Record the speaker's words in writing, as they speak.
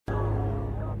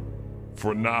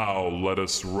For now, let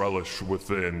us relish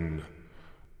within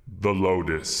the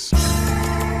Lotus.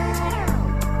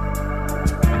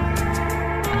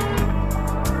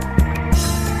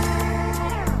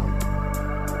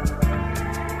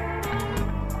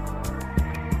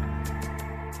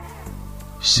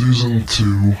 Season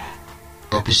 2,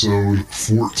 Episode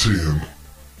 14,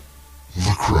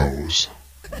 The Crows.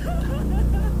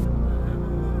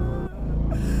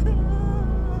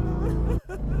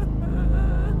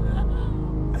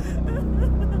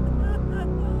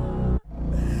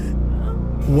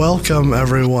 Welcome,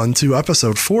 everyone, to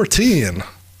episode 14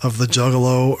 of the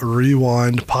Juggalo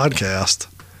Rewind podcast.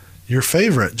 Your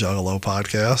favorite Juggalo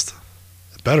podcast.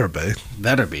 It better be.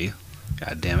 Better be.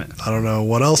 God damn it. I don't know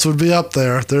what else would be up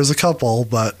there. There's a couple,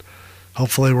 but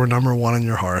hopefully we're number one in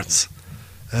your hearts.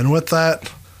 And with that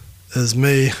is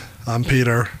me. I'm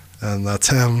Peter, and that's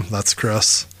him. That's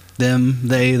Chris. Them,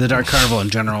 they, the Dark Carvel in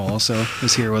general also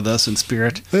is here with us in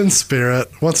spirit. In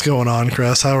spirit. What's going on,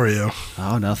 Chris? How are you?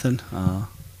 Oh, nothing.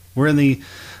 We're in the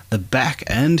back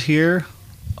end here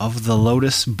of the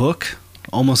Lotus book,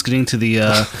 almost getting to the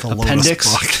appendix.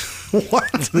 Lotus book.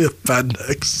 What? The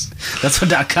appendix? That's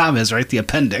what .com is, right? The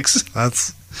appendix.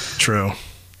 That's true.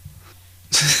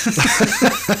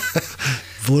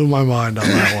 Blew my mind on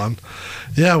that one.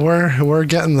 Yeah, we're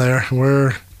getting there.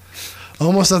 We're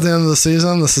almost at the end of the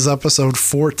season. This is episode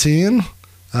 14.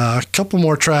 A couple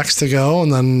more tracks to go,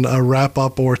 and then a wrap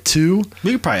up or two.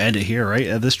 We could probably end it here, right?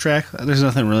 At this track, there's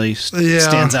nothing really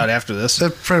stands out after this.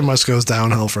 It pretty much goes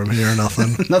downhill from here.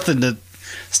 Nothing. Nothing that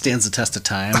stands the test of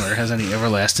time or has any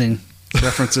everlasting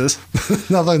references.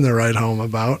 Nothing to write home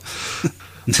about.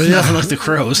 But yeah. Nothing like the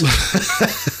Crows.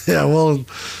 Yeah, we'll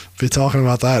be talking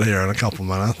about that here in a couple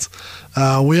minutes.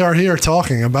 We are here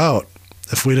talking about,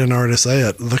 if we didn't already say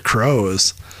it, The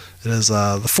Crows. It is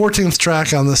the 14th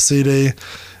track on this CD.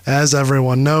 As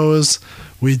everyone knows,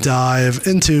 we dive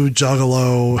into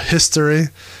Juggalo history,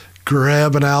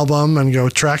 grab an album and go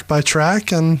track by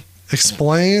track and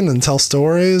explain and tell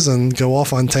stories and go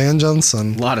off on tangents.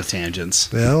 And a lot of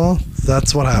tangents. Yeah, well,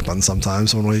 that's what happens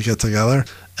sometimes when we get together.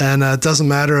 And it doesn't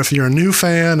matter if you're a new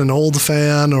fan, an old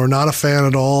fan, or not a fan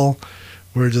at all.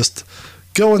 We're just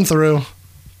going through,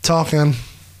 talking,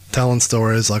 telling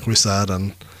stories like we said,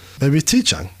 and maybe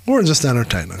teaching or just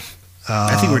entertaining.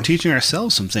 I think we're teaching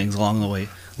ourselves some things along the way.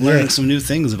 Learning some new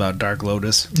things about Dark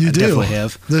Lotus. You do. Definitely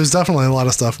have. There's definitely a lot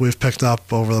of stuff we've picked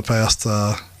up over the past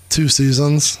 2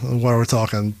 seasons. What are we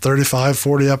talking? 35,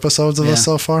 40 episodes of this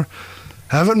so far?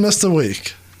 Haven't missed a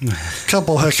week.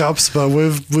 Couple hiccups, but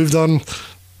we've done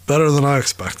better than I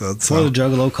expected. So for the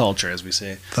Juggalo culture, as we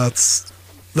say. That's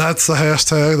the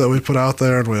hashtag that we put out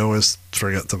there, and we always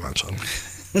forget to mention.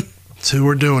 It's who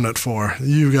we're doing it for.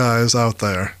 You guys out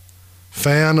there.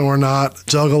 Fan or not,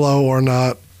 Juggalo or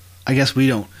not. I guess we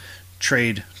don't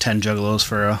trade 10 Juggalos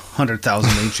for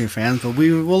 100,000 mainstream fans, but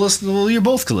we will listen. Well, you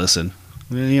both could listen.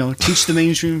 You know, teach the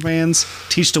mainstream fans,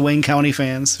 teach the Wayne County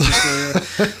fans,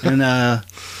 and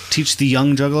teach the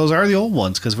young Juggalos or the old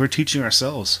ones, because we're teaching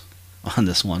ourselves on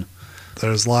this one.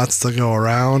 There's lots to go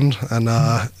around, and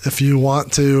if you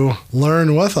want to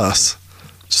learn with us,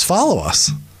 just follow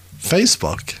us.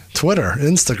 Facebook, Twitter,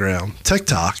 Instagram,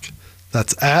 TikTok.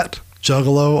 That's at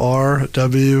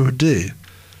JuggaloRWD.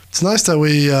 It's nice that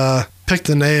we picked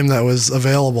a name that was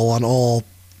available on all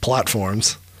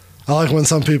platforms. I like when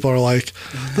some people are like,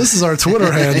 this is our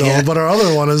Twitter handle, but our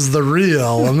other one is The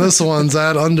Real, and this one's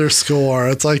at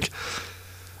 _. It's like,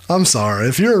 I'm sorry.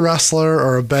 If you're a wrestler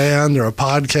or a band or a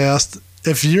podcast,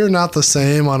 if you're not the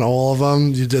same on all of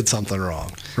them, you did something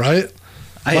wrong, right?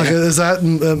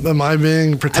 Am I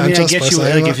being pretentious? I get you.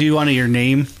 Like, if you want your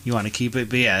name, you want to keep it.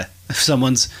 But yeah, if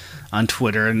someone's on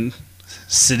Twitter and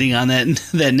sitting on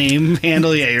that name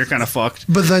handle, yeah, you're kind of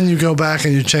fucked. But then you go back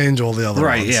and you change all the other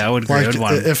ones. Right, yeah, I would agree. Like, I would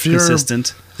want if you're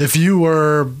consistent. If you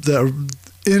were the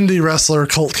indie wrestler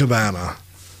Colt Cabana,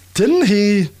 didn't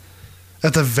he,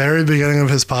 at the very beginning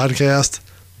of his podcast,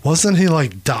 wasn't he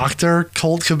like Dr.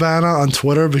 Colt Cabana on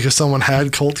Twitter because someone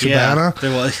had Colt Cabana?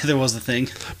 Yeah, there was a thing.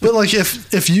 But like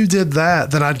if you did that,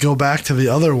 then I'd go back to the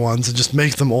other ones and just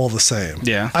make them all the same.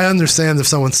 Yeah. I understand if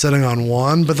someone's sitting on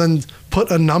one, but then put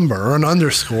a number or an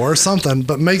underscore or something,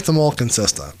 but make them all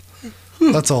consistent.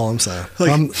 That's all I'm saying.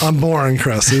 I'm boring,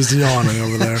 Chris. He's yawning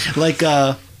over there. Like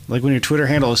when your Twitter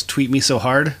handle is tweet me so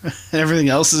hard and everything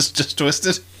else is just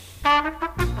twisted.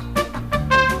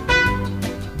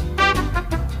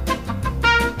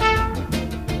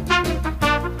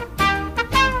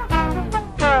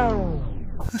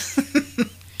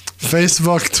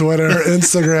 Facebook, Twitter,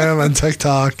 Instagram, and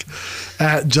TikTok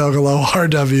at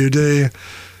JuggaloRWD.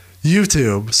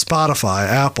 YouTube, Spotify,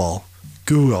 Apple,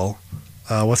 Google,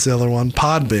 What's the other one?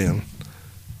 Podbean.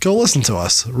 Go listen to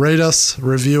us. Rate us,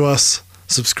 review us,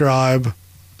 subscribe,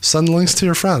 send links to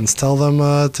your friends. Tell them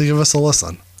to give us a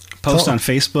listen. Post on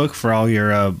Facebook for all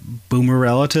your boomer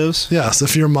relatives. Yes,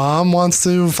 if your mom wants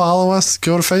to follow us,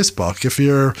 go to Facebook. If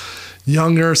your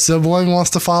younger sibling wants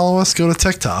to follow us, go to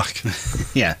TikTok.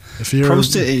 Yeah. If you're,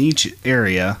 post it in each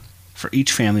area for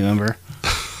each family member.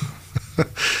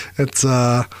 It's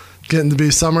getting to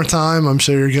be summertime. I'm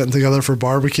sure you're getting together for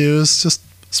barbecues. Just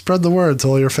spread the word to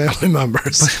all your family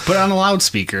members. Put it on a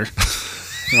loudspeaker.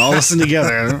 And all listen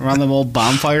together around the old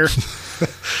bonfire.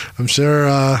 I'm sure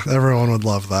everyone would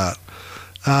love that.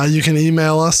 You can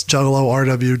email us,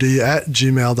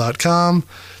 juggalorwd@gmail.com.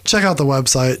 Check out the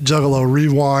website,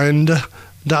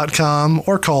 juggalorewind.com,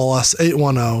 or call us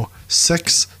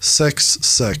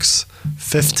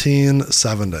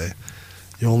 810-666-1570.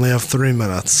 You only have 3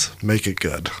 minutes. Make it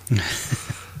good.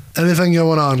 Anything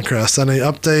going on, Chris? Any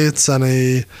updates?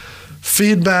 Any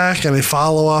feedback? Any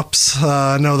follow-ups?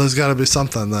 I know there's got to be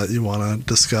something that you want to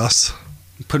discuss.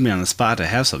 Put me on the spot to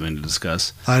have something to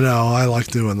discuss. I know. I like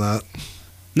doing that.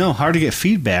 No, hard to get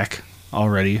feedback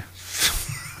already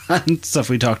on stuff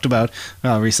we talked about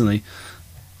recently.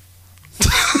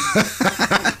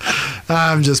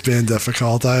 I'm just being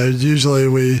difficult. Usually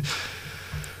we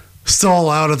stall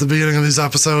out at the beginning of these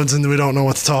episodes and we don't know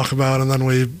what to talk about, and then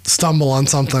we stumble on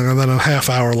something, and then a half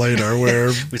hour later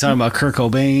we're we talking about Kurt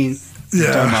Cobain. Yeah.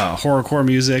 We're talking about horrorcore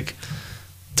music.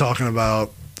 Talking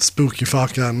about spooky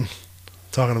fucking,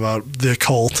 talking about the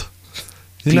occult.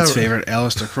 Pete's favorite,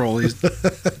 Aleister Crowley's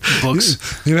books.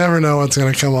 You never know what's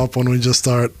going to come up when we just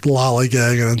start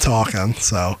lollygagging and talking.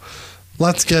 So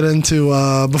let's get into,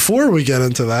 before we get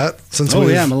into that, since I'm a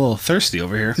little thirsty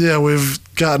over here. Yeah, we've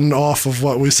gotten off of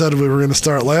what we said we were going to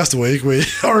start last week. We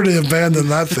already abandoned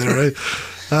that theory.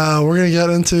 We're going to get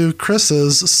into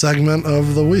Chris's segment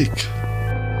of the week.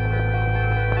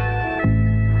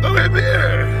 Okay,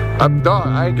 beer. I'm done.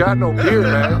 I ain't got no beer,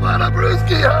 man. I'm on a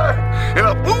brewski, and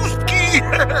a booski.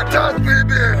 Toss me a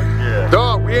beer. Yeah.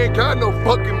 Dog, we ain't got no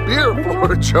fucking beer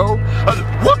for it, Joe.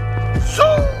 What? So?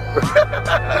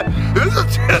 This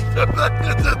is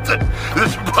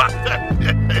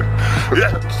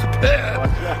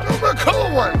I'm a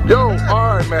cold one. Yo,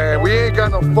 all right, man. We ain't got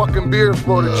no fucking beer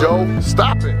for it, Joe.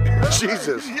 Stop it.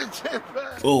 Jesus.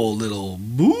 Oh, little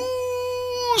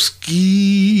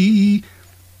booski.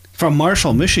 From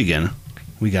Marshall, Michigan,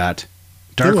 we got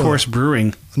Dark Horse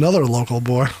Brewing. Another local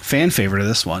boy. Fan favorite of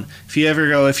this one.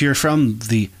 If you're from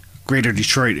the greater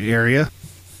Detroit area,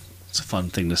 it's a fun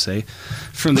thing to say,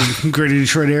 from the greater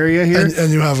Detroit area here.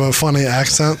 And you have a funny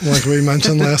accent, like we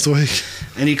mentioned last week.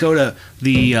 And you go to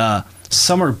the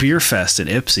Summer Beer Fest in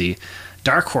Ypsi.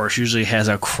 Dark Horse usually has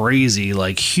a crazy,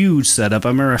 huge setup. I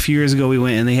remember a few years ago we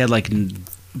went and they had,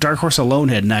 Dark Horse alone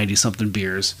had 90-something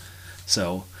beers.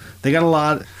 So they got a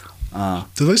lot.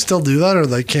 Do they still do that, or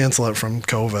they cancel it from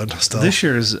COVID still? This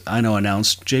year's, I know,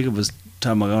 announced. Jacob was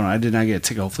talking about going. I did not get a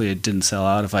ticket. Hopefully it didn't sell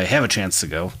out. If I have a chance to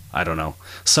go, I don't know.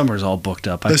 Summer's all booked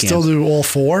up. They still do all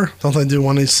 4? Don't they do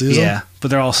one each season? Yeah,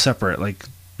 but they're all separate.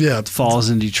 Fall's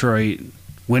in Detroit.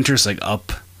 Winter's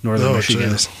up northern Michigan.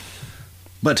 Geez.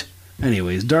 But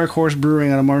anyways, Dark Horse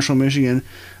Brewing out of Marshall, Michigan.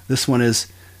 This one is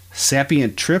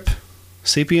Sapient Trip,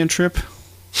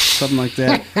 something like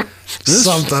that.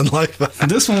 Something like that.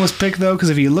 This one was picked, though, because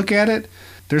if you look at it,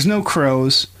 there's no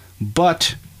crows,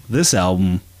 but this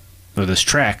album, or this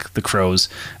track, The Crows,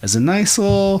 is a nice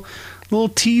little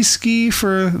tee-ski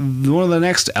for one of the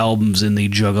next albums in the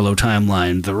Juggalo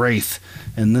timeline, The Wraith.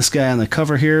 And this guy on the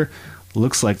cover here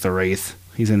looks like The Wraith.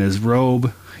 He's in his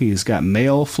robe. He's got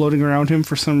mail floating around him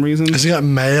for some reason. Has he got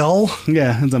mail?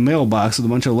 Yeah, it's a mailbox with a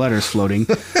bunch of letters floating.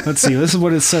 Let's see, this is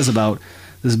what it says about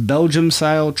this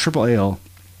Belgium-style triple ale.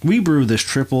 We brew this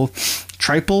triple?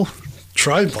 Triple?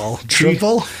 Triple?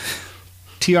 Trippel?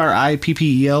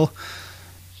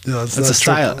 Yeah, it's a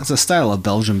style. It's a style of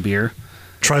Belgian beer.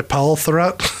 Tripel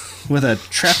threat? With a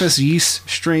Trappist yeast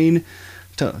strain.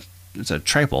 It's a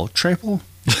triple?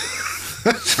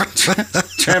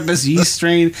 Trappist yeast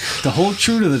strain to hold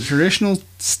true to the traditional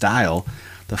style.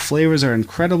 The flavors are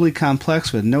incredibly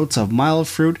complex with notes of mild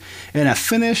fruit and a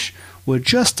finish with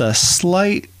just a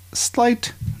slight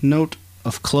note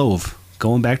of clove.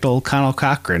 Going back to old Connell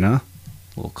Cochran, huh? A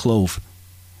little clove.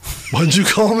 What'd you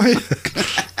call me?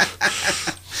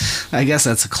 I guess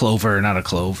that's a clover, not a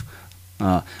clove.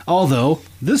 Although,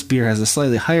 this beer has a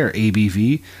slightly higher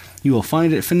ABV, you will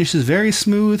find it finishes very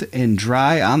smooth and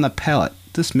dry on the palate.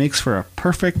 this makes for a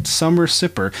perfect summer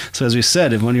sipper. So as we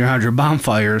said, if when you're around your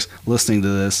bonfires listening to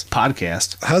this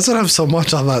podcast, How does it have so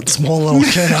much on that small little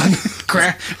can?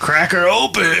 cracker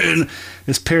open.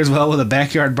 This pairs well with a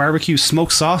backyard barbecue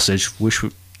smoked sausage. Wish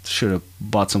we should have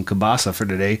bought some kielbasa for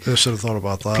today. I should have thought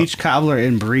about that. Peach cobbler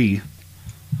and brie.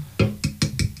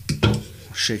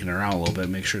 Shaking it around a little bit,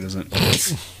 make sure it doesn't.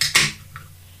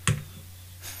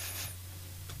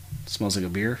 Smells like a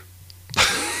beer.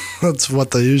 That's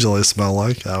what they usually smell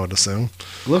like, I would assume.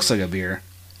 Looks like a beer.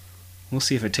 We'll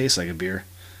see if it tastes like a beer.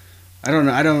 I don't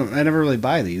know. I never really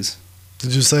buy these.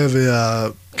 Did you say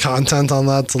the content on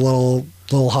that's a little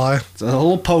high? It's a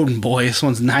little potent, boy. This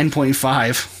one's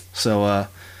 9.5. So,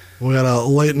 We had a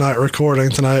late night recording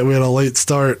tonight. We had a late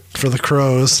start for the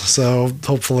Crows, so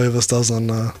hopefully this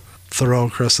doesn't throw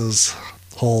Chris's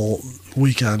whole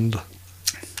weekend.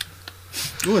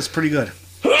 ooh, it's pretty good.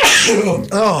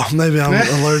 Oh, maybe I'm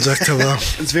allergic to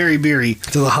It's very beery.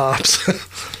 the hops.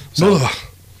 So- Ugh.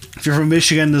 If you're from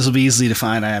Michigan, this will be easy to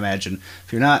find, I imagine.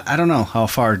 If you're not, I don't know how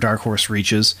far Dark Horse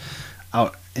reaches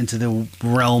out into the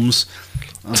realms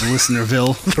of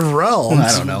Listenerville. The realms.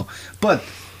 I don't know. But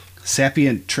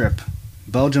Sapient Trip,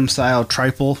 Belgium style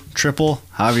triple,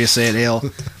 however you say it, ale,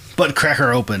 but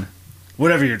cracker open.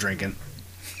 Whatever you're drinking.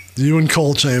 You and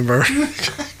Coal Chamber.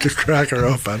 Cracker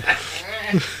open.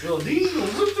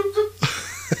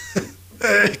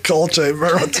 Hey, Coal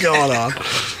Chamber, what's going on?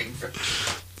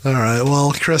 All right,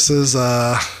 well, Chris is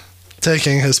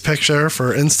taking his picture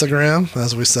for Instagram.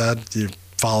 As we said, you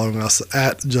following us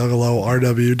at Juggalo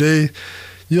RWD.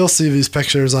 You'll see these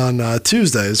pictures on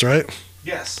Tuesdays, right?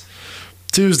 Yes.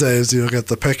 Tuesdays, you'll get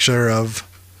the picture of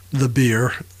the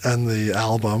beer and the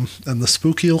album and the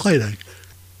spooky lighting.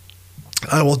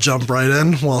 I will jump right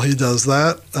in while he does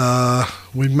that.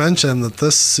 We mentioned that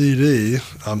this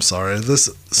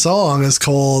song is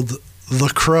called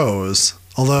The Crows.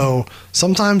 Although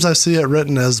sometimes I see it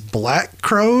written as Black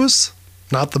Crows,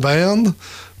 not the band.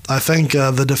 I think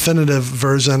the definitive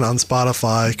version on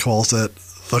Spotify calls it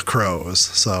The Crows.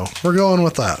 So we're going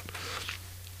with that.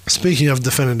 Speaking of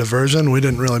definitive version, we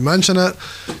didn't really mention it.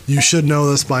 You should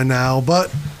know this by now,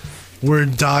 but we're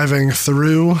diving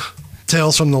through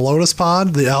Tales from the Lotus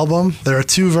Pod, the album. There are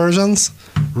two versions,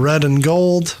 Red and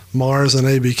Gold, Mars and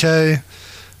ABK,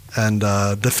 and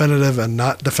definitive and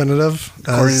not definitive.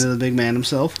 According to the big man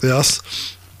himself.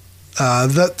 Yes.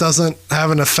 That doesn't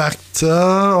have an effect.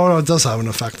 No, it does have an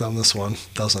effect on this one,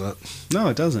 doesn't it? No,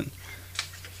 it doesn't.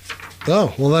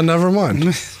 Oh, well then never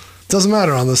mind. Doesn't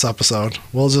matter on this episode.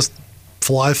 We'll just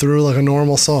fly through like a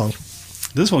normal song.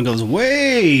 This one goes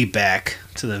way back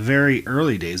to the very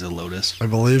early days of Lotus. I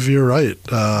believe you're right.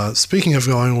 Speaking of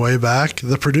going way back,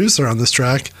 the producer on this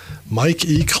track, Mike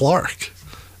E. Clark,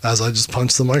 as I just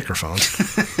punched the microphone.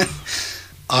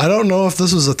 I don't know if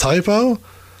this was a typo,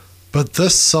 but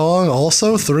this song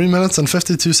also 3 minutes and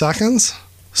 52 seconds.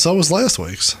 So was last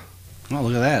week's. Oh,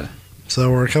 look at that.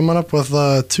 So we're coming up with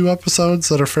 2 episodes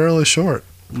that are fairly short.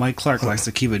 Mike Clark likes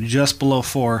to keep it just below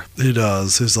 4. He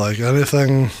does. He's like,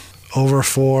 anything over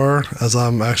 4, as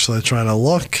I'm actually trying to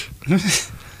look.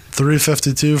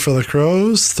 352 for the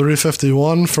Crows,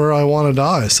 351 for I Want to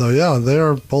Die. So yeah, they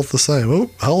are both the same.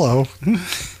 Oop, hello.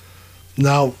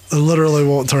 Now, it literally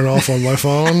won't turn off on my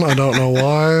phone. I don't know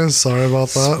why. Sorry about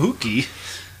that. Spooky.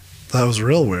 That was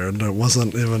real weird. It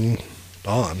wasn't even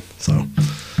on. So,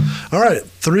 all right,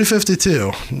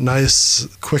 352. Nice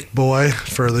quick boy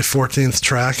for the 14th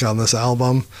track on this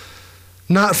album.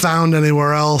 Not found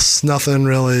anywhere else. Nothing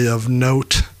really of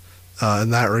note in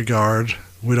that regard.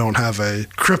 We don't have a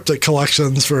cryptic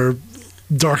collections for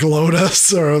Dark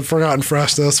Lotus or Forgotten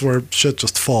Freshness where shit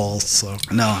just falls. So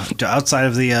No, outside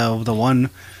of the one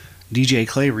DJ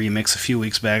Clay remix a few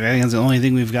weeks back, I think that's the only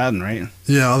thing we've gotten, right?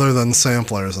 yeah, other than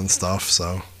samplers and stuff.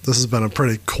 So this has been a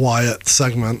pretty quiet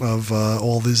segment of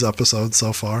all these episodes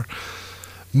so far.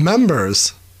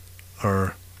 Members,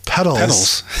 or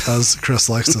pedals, as Chris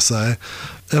likes to say.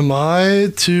 Am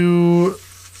I to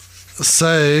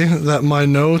say that my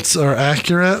notes are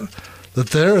accurate? That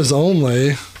there is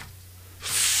only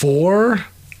 4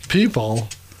 people,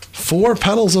 4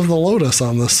 Petals of the Lotus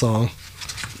on this song.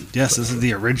 Yes, this is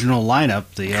the original lineup.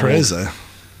 The Crazy.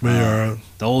 We are.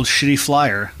 the old shitty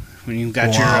flyer. When you got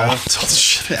Wow.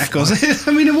 your echoes.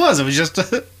 I mean, it was just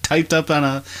typed up on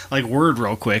a Word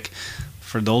real quick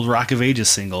for the old Rock of Ages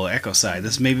single, Echo Side.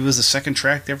 This maybe was the second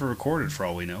track they ever recorded, for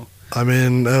all we know. I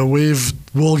mean,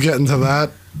 we'll get into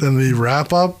that in the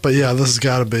wrap up, but yeah, this has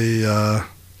got to be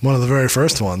one of the very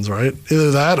first ones, right? Either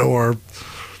that or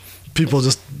people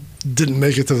just didn't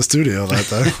make it to the studio that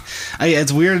day.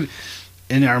 It's weird.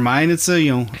 In our mind, it's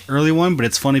a early one, but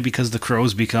it's funny because the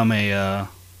Crows become a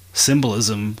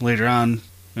symbolism later on,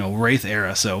 Wraith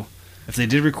era. So if they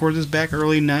did record this back or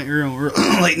late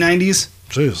 90s.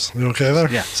 Jeez, you okay there?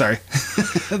 Yeah, sorry.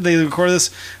 They recorded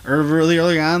this really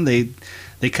early on. They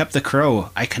kept the Crow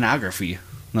iconography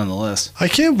nonetheless. I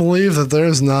can't believe that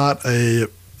there's not a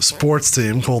sports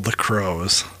team called the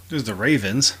Crows. There's the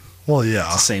Ravens. Well, yeah.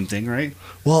 It's the same thing, right?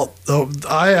 Well,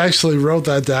 I actually wrote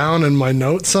that down in my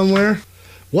notes somewhere.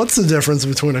 What's the difference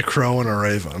between a crow and a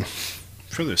raven? I'm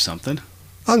sure there's something.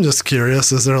 I'm just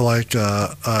curious. Is there like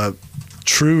a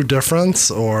true difference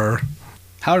or...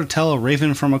 How to Tell a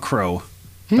Raven from a Crow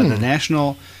by the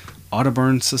National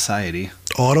Audubon Society.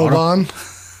 Audubon?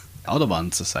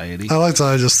 Audubon Society. I liked how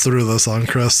I just threw this on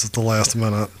Chris at the last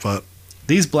minute, but...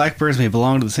 These blackbirds may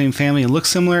belong to the same family and look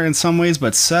similar in some ways,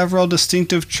 but several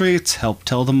distinctive traits help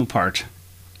tell them apart.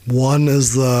 One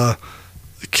is the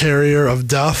carrier of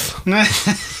death,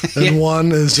 and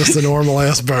one is just a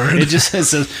normal-ass bird. It just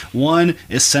says one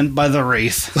is sent by the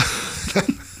Wraith.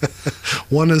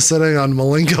 One is sitting on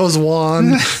Malenko's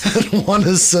wand, and one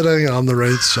is sitting on the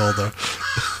Wraith's shoulder.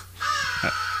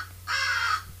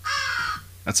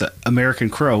 That's an American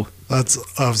crow. That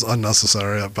was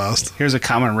unnecessary at best. Here's a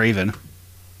common raven.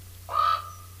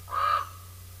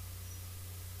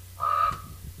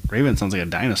 Raven sounds like a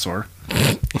dinosaur.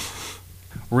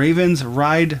 Ravens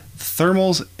ride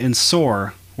thermals and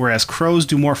soar, whereas crows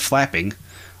do more flapping.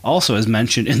 Also, as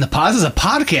mentioned in the pod, this is a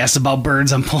podcast about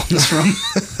birds I'm pulling this from.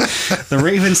 The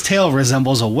raven's tail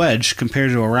resembles a wedge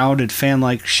compared to a rounded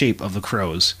fan-like shape of the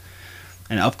crow's.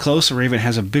 And up close, a raven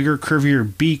has a bigger, curvier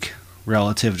beak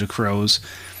relative to crows.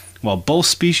 While both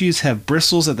species have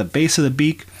bristles at the base of the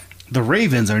beak, the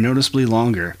raven's are noticeably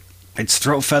longer. Its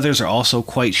throat feathers are also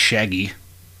quite shaggy.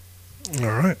 All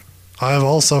right. I have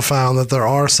also found that there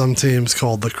are some teams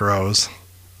called the Crows.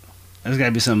 There's got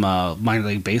to be some minor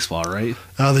league baseball, right?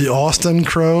 The Austin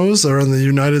Crows are in the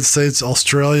United States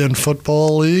Australian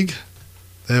Football League.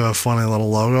 They have a funny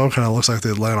little logo. Kind of looks like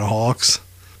the Atlanta Hawks.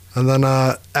 And then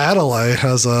Adelaide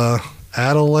has a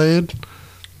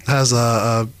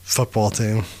football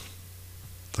team.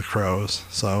 The Crows.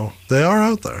 So they are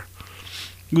out there.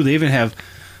 Ooh, they even have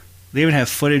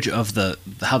footage of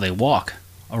how they walk.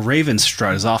 A raven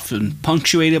strut is often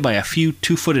punctuated by a few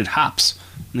two-footed hops.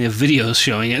 And they have videos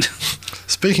showing it.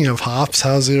 Speaking of hops,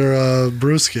 how's your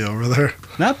brewski over there?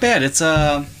 Not bad. It's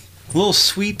a little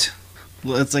sweet.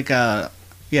 It's like not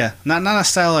a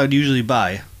style I would usually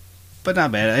buy, but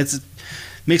not bad. It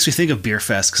makes me think of Beer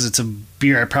Fest because it's a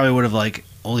beer I probably would have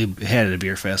only had at a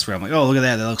Beer Fest where I'm like, oh, look at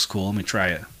that looks cool, let me try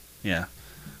it. Yeah,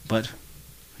 but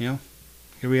here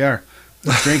we are.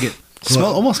 Let's drink it.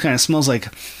 Almost kind of smells like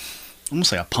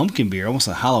a pumpkin beer, almost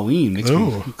like Halloween. Makes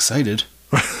me excited.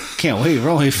 Can't wait. We're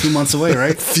only a few months away,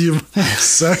 right?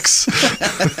 Six.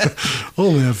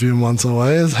 Only a few months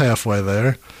away. It's halfway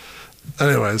there.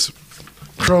 Anyways,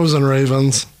 crows and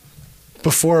ravens.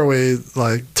 Before we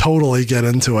totally get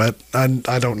into it, I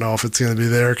don't know if it's going to be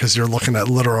there because you're looking at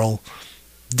literal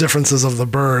differences of the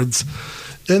birds.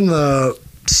 In the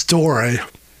story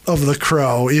of the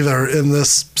crow, either in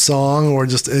this song or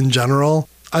just in general,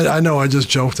 I know I just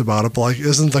joked about it, but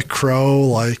isn't the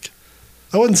crow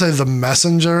I wouldn't say the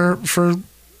messenger for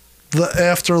the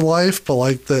afterlife,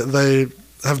 but they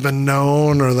have been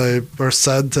known or they are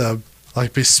said to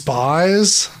be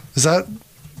spies? Is that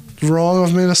wrong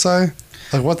of me to say?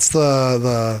 What's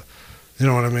the you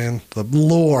know what I mean? The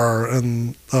lore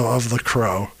of the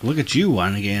crow. Look at you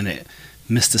wanting to get into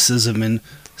mysticism and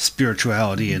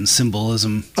spirituality and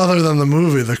symbolism. Other than the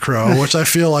movie The Crow, which I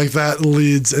feel like that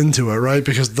leads into it, right?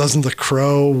 Because doesn't the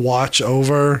crow watch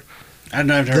over... I've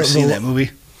never seen that movie.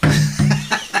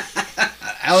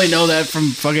 I only know that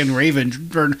from fucking Raven,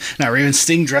 or not Raven,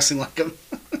 Sting dressing like him.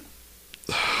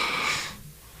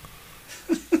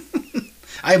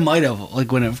 I might have,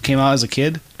 when it came out as a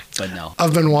kid, but no.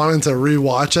 I've been wanting to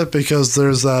rewatch it because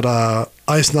there's that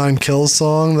Ice Nine Kills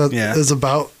song that is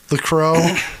about the crow,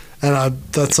 and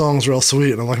that song's real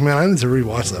sweet. And I'm like, man, I need to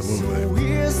rewatch that movie.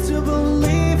 Here's to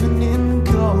believing in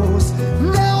ghosts.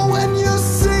 Now when you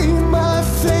see my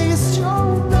face,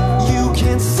 you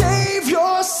can save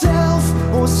yourself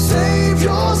or save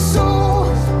your soul.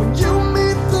 When you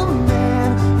meet the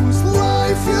man whose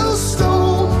life you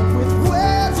stole, with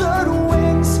weathered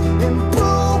wings and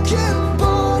broken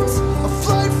bones, a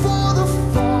flight for the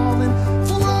fallen,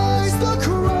 flies the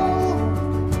crow.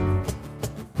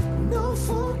 No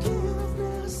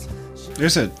forgiveness.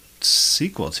 There's a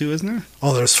sequel too, isn't there?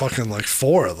 Oh, there's fucking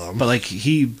 4 of them. But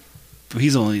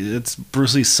it's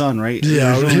Bruce Lee's son, right?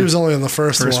 Yeah, he was only in the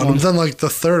first one. one. And then the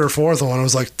third or fourth one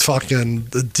was fucking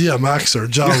the DMX or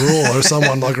Ja Rule or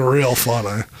someone real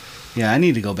funny. Yeah, I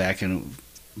need to go back and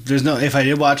There's no. If I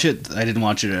did watch it, I didn't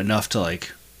watch it enough to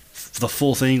like the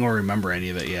full thing or remember any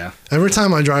of it. Yeah. Every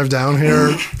time I drive down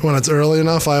here, when it's early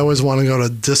enough, I always want to go to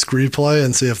Disc Replay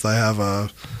and see if they have a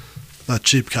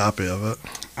cheap copy of it.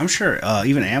 I'm sure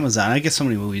even Amazon. I get so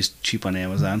many movies cheap on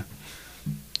Amazon.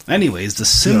 Anyways, the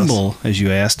symbol, as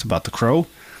you asked about the crow.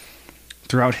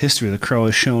 Throughout history, the crow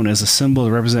is shown as a symbol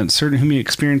to represent certain human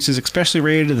experiences, especially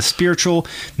related to the spiritual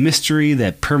mystery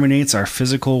that permeates our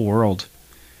physical world.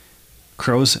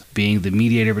 Crows being the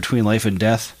mediator between life and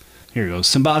death. Here it goes.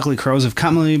 Symbolically, crows have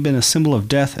commonly been a symbol of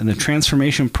death and the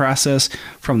transformation process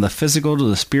from the physical to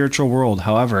the spiritual world.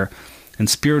 However, in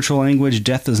spiritual language,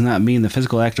 death does not mean the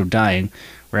physical act of dying.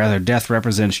 Rather, death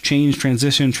represents change,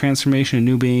 transition, transformation, and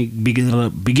new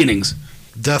beginnings.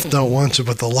 Death don't want you,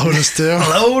 but the Lotus do.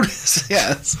 Lotus,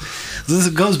 yes. This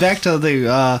goes back to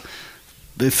the.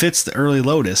 It fits the early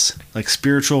Lotus, like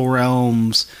spiritual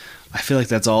realms. I feel like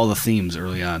that's all the themes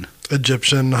early on.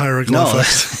 Egyptian No,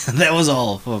 hieroglyphics. that was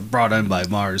all brought in by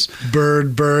Mars.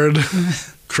 Bird,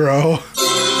 crow. All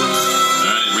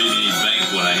right, read me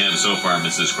back what I have so far,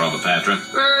 Mrs. Cleopatra.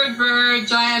 Bird,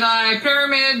 giant eye,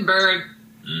 pyramid, bird.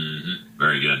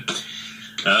 Very good.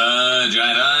 Giant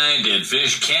eye, dead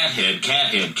fish, cat head.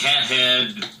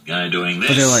 Guy doing this.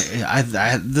 But they're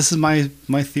like, this is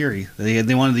my theory.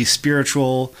 They wanted these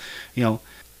spiritual, I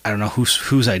don't know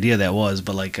whose idea that was,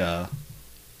 but like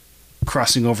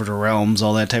crossing over to realms,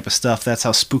 all that type of stuff. That's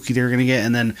how spooky they were gonna get.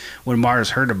 And then when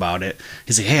Mars heard about it,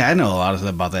 he's like, hey, I know a lot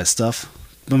about that stuff.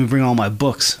 Let me bring all my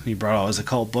books. He brought all his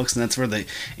occult books, and that's where the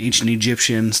ancient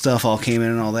Egyptian stuff all came in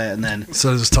and all that. And then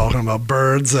So just talking about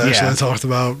birds, they actually talked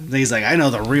about. he's like, I know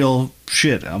the real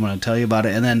shit. I'm going to tell you about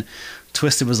it. And then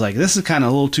Twisted was like, this is kind of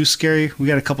a little too scary. We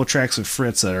got a couple tracks with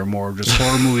Fritz that are more just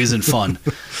horror movies and fun.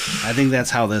 I think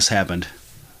that's how this happened.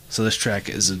 So this track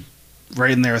is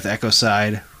right in there with Echo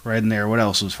Side, right in there. What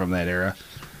else was from that era?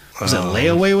 Was it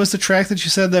Layaway was the track that you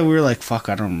said that we were like, fuck,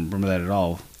 I don't remember that at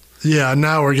all. Yeah,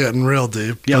 now we're getting real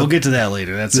deep. Yeah, we'll get to that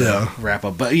later. That's a wrap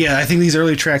up. But yeah, I think these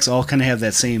early tracks all kind of have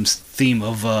that same theme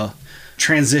of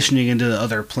transitioning into the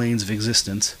other planes of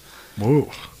existence. Whoa.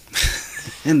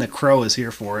 And the crow is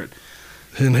here for it.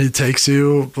 And he takes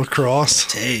you across.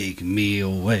 Take me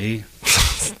away.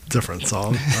 Different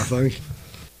song, I think.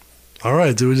 All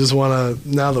right, do we just want to,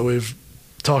 now that we've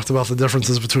talked about the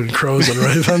differences between crows and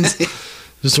ravens,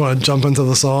 just want to jump into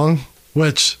the song?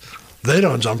 Which, they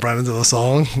don't jump right into the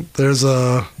song. There's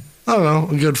a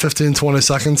good 15, 20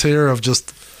 seconds here of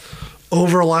just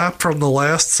overlap from the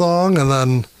last song and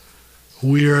then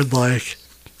weird, like,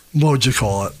 what would you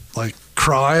call it? Like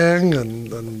crying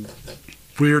and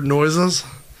weird noises.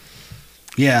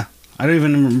 Yeah, I don't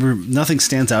even remember. Nothing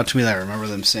stands out to me that I remember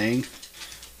them saying.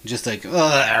 Just like, weird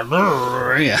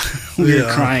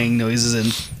crying noises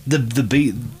and the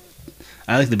beat.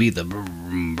 I like the beat, the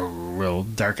real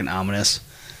dark and ominous.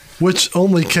 Which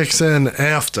only kicks in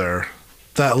after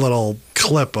that little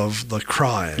clip of the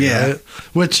crying, right?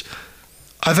 Which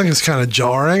I think is kind of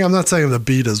jarring. I'm not saying the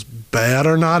beat is bad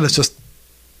or not. It's just,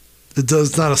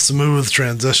 it's not a smooth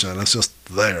transition. It's just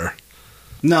there.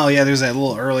 No, yeah, there's that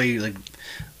little early like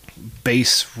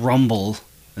bass rumble,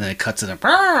 and then it cuts in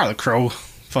the crow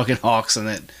fucking hawks, and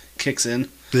it kicks in.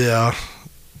 Yeah.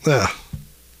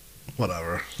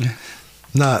 Whatever.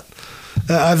 Not.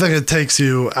 I think it takes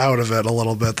you out of it a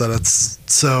little bit that it's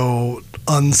so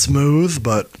unsmooth,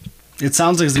 but it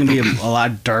sounds like it's gonna be a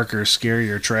lot darker,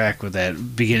 scarier track with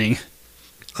that beginning.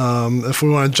 If we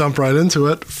want to jump right into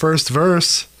it, first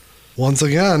verse, once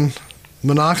again,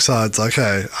 Monoxide's like,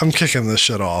 hey, I'm kicking this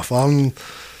shit off. I'm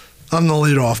the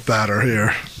lead-off batter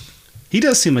here. He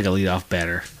does seem like a lead-off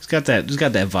batter. He's got that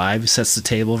vibe. He sets the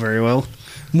table very well.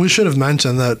 We should have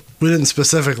mentioned that we didn't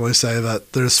specifically say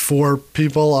that there's 4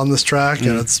 people on this track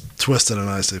and it's Twisted and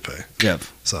ICP. Yep.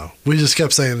 So we just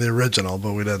kept saying the original,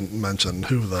 but we didn't mention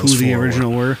who those 4 the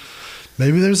original were.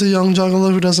 Maybe there's a young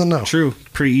juggalo who doesn't know. True.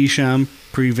 Pre-Esham,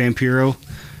 pre-Vampiro.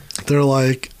 They're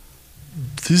like,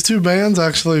 these 2 bands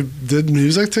actually did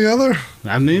music together?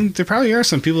 I mean, there probably are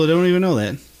some people that don't even know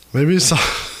that.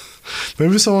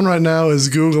 Maybe someone right now is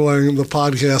Googling the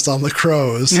podcast on the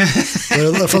Crows.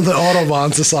 They're from the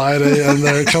Audubon Society, and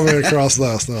they're coming across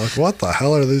this. And they're like, what the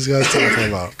hell are these guys talking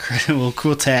about?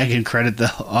 We'll tag and credit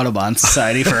the Audubon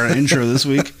Society for our intro this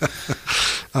week.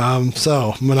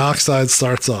 So, Monoxide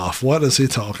starts off. What is he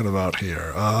talking about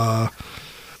here?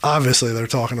 Obviously, they're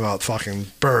talking about fucking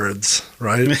birds,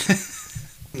 right?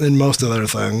 In most of their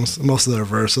things, most of their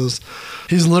verses.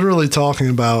 He's literally talking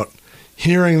about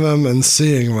hearing them and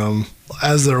seeing them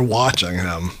as they're watching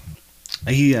him.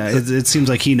 It seems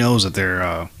like he knows that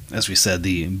they're, as we said,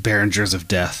 the Beringers of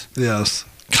Death. Yes.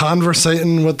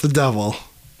 Conversating with the devil.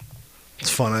 It's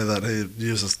funny that he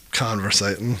uses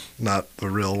conversating, not the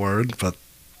real word, but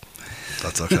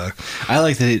that's okay. I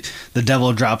like that the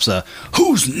devil drops a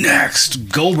 "Who's next?"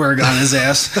 Goldberg on his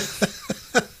ass.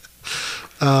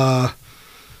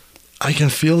 I can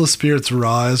feel the spirits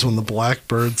rise when the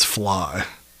blackbirds fly.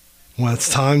 When it's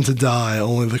time to die,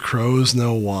 only the crows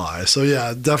know why. So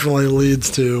yeah, it definitely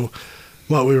leads to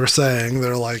what we were saying.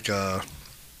 They're like I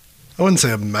wouldn't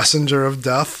say a messenger of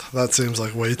death. That seems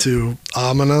like way too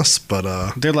ominous,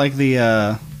 but They're like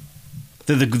the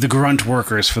grunt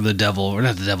workers for the devil, or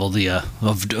not the devil, the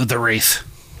of the wraith,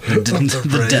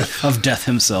 of death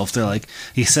himself. They're like,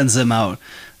 he sends them out,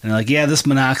 and they're like, yeah, this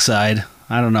monoxide,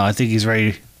 I don't know, I think he's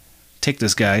ready to take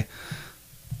this guy.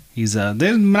 He's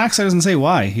monoxide doesn't say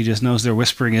why. He just knows they're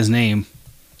whispering his name.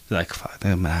 They're like, fuck,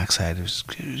 the monoxide,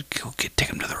 take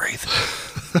him to the wraith.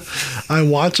 I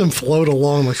watch them float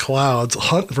along the clouds,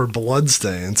 hunt for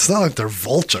bloodstains. It's not like they're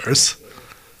vultures.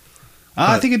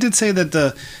 I think it did say that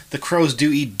the crows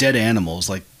do eat dead animals,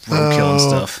 like roadkill and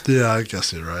stuff. Yeah, I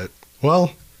guess you're right.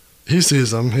 Well, he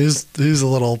sees them. He's a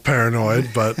little paranoid,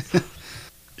 but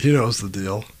he knows the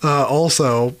deal.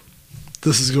 Also,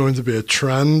 this is going to be a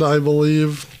trend, I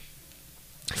believe,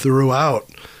 throughout.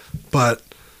 But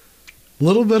a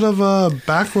little bit of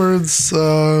backwards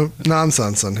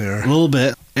nonsense in here. A little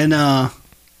bit. And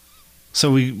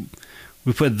so we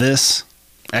put this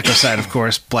Echo Side, of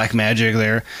course, Black Magic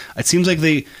there. It seems like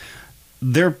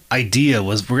their idea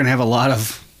was we're going to have a lot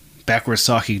of backwards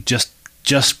talking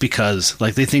just because.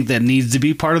 Like, they think that needs to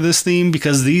be part of this theme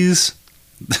because these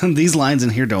lines in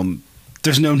here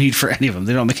there's no need for any of them.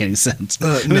 They don't make any sense.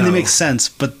 I mean, they make sense,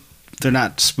 but they're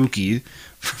not spooky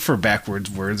for backwards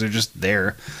words. They're just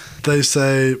there. They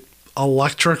say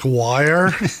electric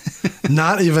wire,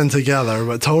 not even together,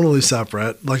 but totally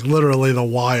separate. Like literally the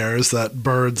wires that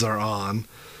birds are on.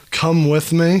 Come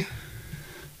with me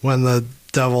when the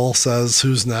devil says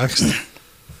who's next.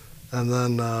 And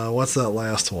then what's that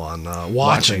last one?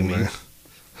 Watching me.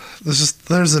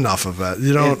 There's enough of it.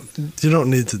 You don't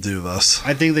need to do this.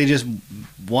 I think they just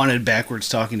wanted backwards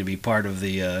talking to be part of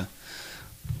the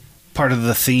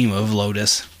theme of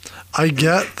Lotus. I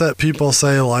get that people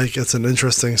say like it's an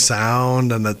interesting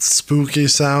sound and it's spooky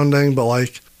sounding, but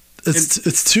like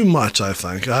it's too much, I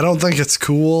think. I don't think it's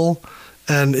cool,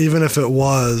 and even if it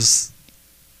was,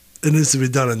 it needs to be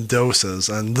done in doses,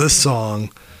 and this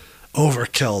song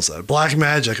overkills it. Black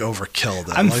Magic overkilled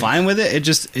it. I'm fine with it.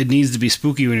 It needs to be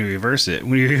spooky when you reverse it.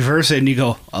 When you reverse it and you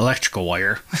go electrical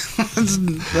wire,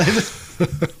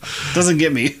 doesn't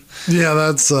get me. Yeah,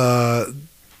 that's I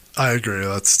agree.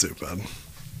 That's stupid.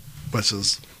 Which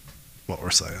is what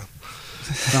we're saying.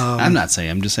 I'm not saying.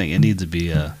 I'm just saying it needs to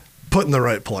be put in the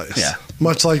right place. Yeah.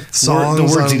 Much like songs. The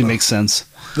words need to make sense.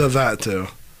 That too.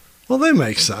 Well, they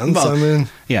make sense. Well, I mean,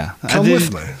 yeah. Come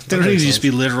with me. They don't need to just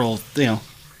be literal.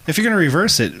 If you're going to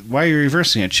reverse it, why are you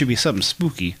reversing it? It should be something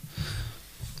spooky.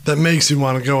 That makes you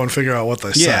want to go and figure out what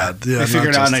they said. Yeah, I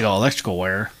figured out and I go, electrical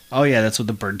wire. Oh, yeah, that's what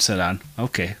the bird said on.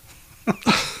 Okay.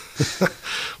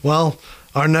 Well,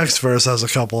 our next verse has a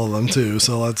couple of them, too,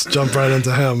 so let's jump right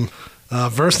into him.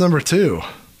 Verse number 2,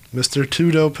 Mr.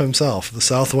 Two Dope himself, the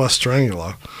Southwest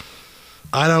Strangler.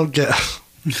 I don't get...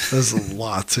 There's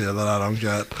lots here that I don't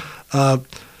get.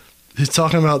 He's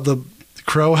talking about the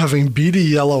crow having beady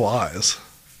yellow eyes.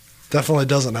 Definitely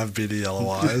doesn't have beady yellow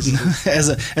eyes. As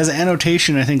an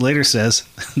annotation, I think later says,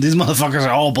 these motherfuckers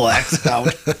are all blacked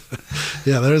out.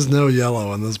 Yeah, there's no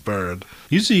yellow in this bird.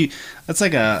 Usually, that's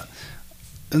like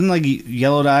isn't like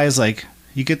yellowed eyes, like,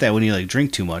 you get that when you like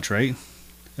drink too much, right?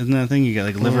 Isn't that a thing? You get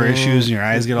like liver issues and your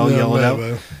eyes get all yellowed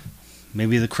out?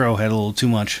 Maybe the crow had a little too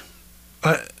much.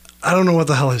 I don't know what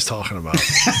the hell he's talking about.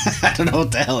 I don't know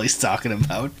what the hell he's talking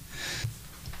about.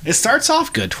 It starts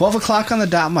off good. 12 o'clock on the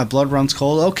dot, my blood runs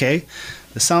cold. Okay,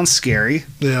 this sounds scary.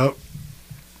 Yep.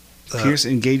 Pierce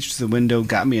engaged the window,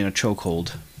 got me in a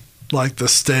chokehold. Like the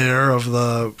stare of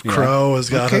the crow has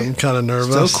got him kind of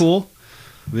nervous. Still cool.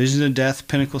 Vision of death,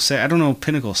 pinnacle I don't know,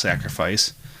 pinnacle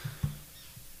sacrifice.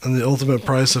 And the ultimate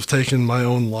price of taking my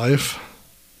own life.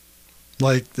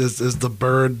 Like, is the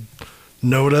bird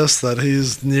notice that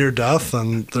he's near death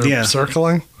and they're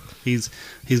circling? He's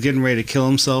getting ready to kill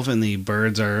himself and the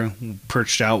birds are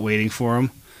perched out waiting for him.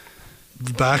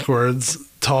 Backwards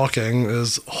talking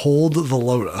is hold the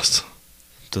lotus.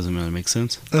 Doesn't really make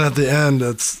sense. And at the end,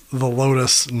 it's the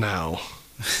lotus now.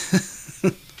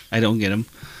 I don't get him.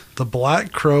 The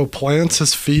black crow plants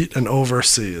his feet and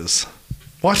oversees.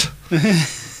 What?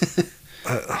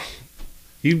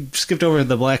 You skipped over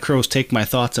the black crows take my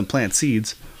thoughts and plant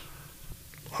seeds.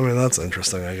 I mean, that's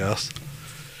interesting, I guess.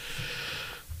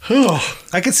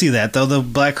 I could see that, though. The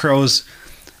black crows,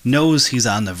 knows he's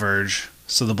on the verge.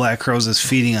 So the Black Crows is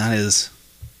feeding on his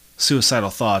suicidal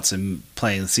thoughts and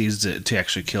planting the seeds to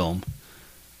actually kill him.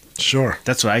 Sure.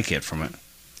 That's what I get from it.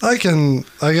 I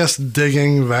guess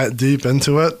digging that deep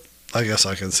into it, I guess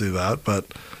I can see that, but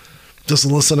just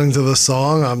listening to the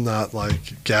song, I'm not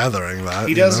like gathering that.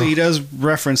 He does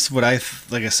reference what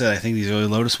like I said, I think these early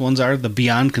Lotus ones are. The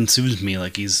beyond consumes me.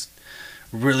 Like he's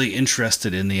really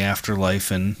interested in the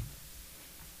afterlife and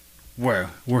where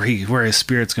his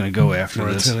spirit's going to go after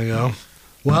where this. it's going to go.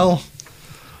 Well,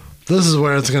 this is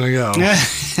where it's going to go.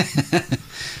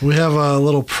 We have a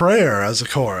little prayer as a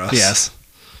chorus. Yes.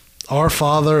 Our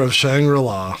Father of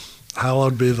Shangri-La,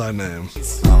 hallowed be thy name.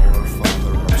 Our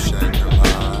Father of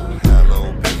Shangri-La,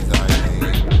 hallowed be thy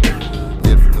name.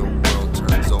 If the world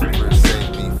turns over,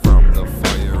 save me from the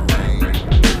fire rain.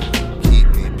 Keep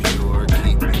me pure,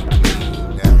 keep me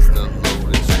clean as the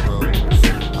lotus grows.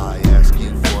 I ask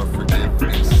you for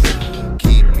forgiveness.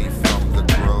 Keep me from the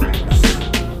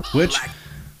groves. Which,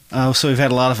 so we've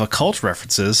had a lot of occult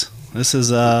references. This is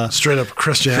straight up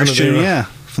Christianity. Christian,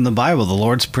 from the Bible, the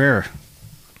Lord's Prayer.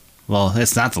 Well,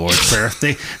 it's not the Lord's Prayer.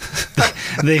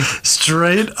 They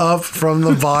straight up from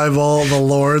the Bible, the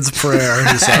Lord's Prayer.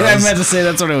 He says. I meant to say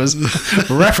that's what I was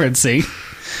referencing.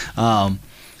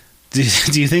 Do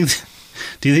you think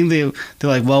they're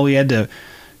like, well, we had to,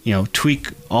 tweak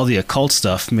all the occult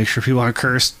stuff, make sure people aren't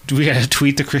cursed. Do we got to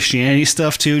tweak the Christianity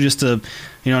stuff too, just to,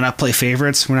 not play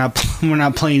favorites? We're not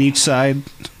playing each side.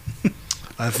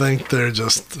 I think they're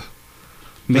just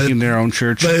making their own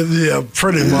church. Yeah,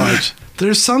 pretty much.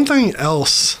 There's something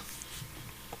else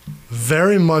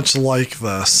very much like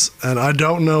this, and I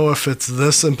don't know if it's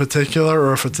this in particular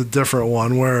or if it's a different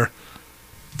one, where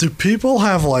do people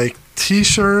have like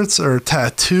t-shirts or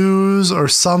tattoos or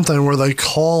something where they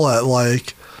call it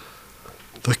like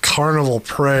the Carnival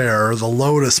Prayer or the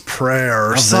Lotus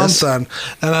Prayer or something?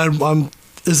 And I'm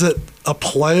is it a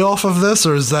play off of this,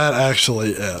 or is that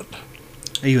actually it?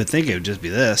 You would think it would just be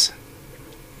this.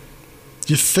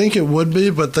 You think it would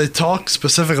be, but they talk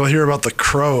specifically here about the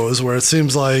crows, where it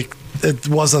seems like it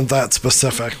wasn't that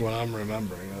specific when I'm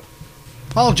remembering it.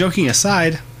 All joking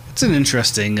aside, it's an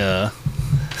interesting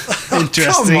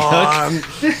interesting hook.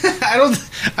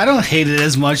 I don't hate it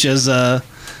as much as I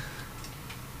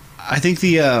think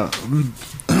the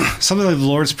something like the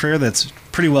Lord's Prayer that's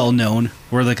pretty well known,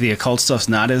 where like the occult stuff's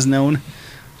not as known.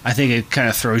 I think it kind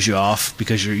of throws you off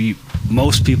because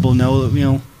most people know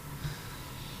the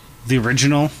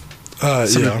original.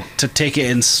 To take it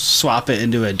and swap it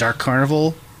into a Dark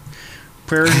Carnival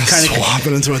prayer, swap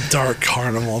it into a Dark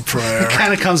Carnival prayer. It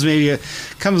kind of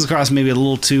comes across maybe a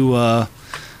little too I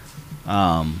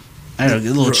don't know,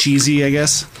 a little cheesy, I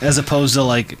guess, as opposed to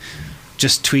like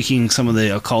just tweaking some of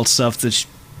the occult stuff that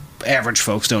average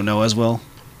folks don't know as well.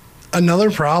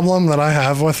 Another problem that I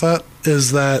have with it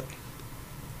is that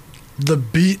the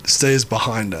beat stays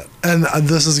behind it. And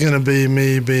this is going to be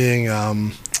me being...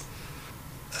 I'm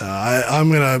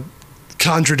going to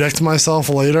contradict myself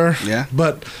later. Yeah.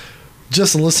 But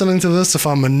just listening to this, if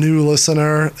I'm a new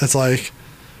listener, it's like,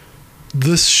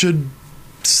 this should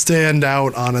stand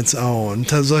out on its own.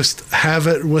 To just have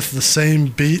it with the same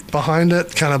beat behind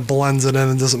it kind of blends it in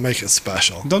and doesn't make it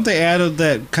special. Don't they add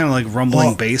that kind of like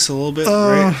rumbling bass a little bit,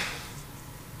 right?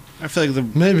 I feel like the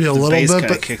bass kind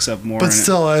of kicks up more. But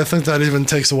still, I think that even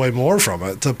takes away more from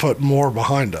it to put more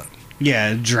behind it.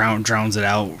 Yeah, it drowns it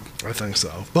out. I think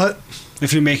so. But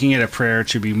if you're making it a prayer, it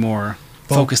should be more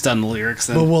focused on the lyrics.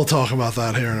 Then. But we'll talk about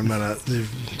that here in a minute. You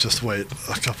just wait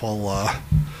a couple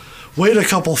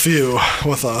few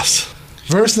with us.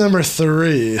 Verse number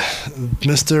 3,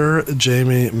 Mr.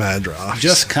 Jamie Madrox.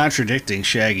 Just contradicting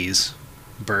Shaggy's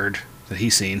bird that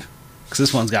he's seen. Because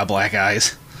this one's got black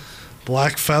eyes.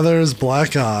 Black feathers,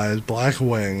 black eyes, black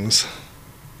wings.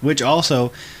 Which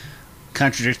also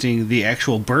contradicting the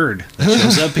actual bird that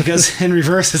shows up, because in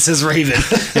reverse it says raven.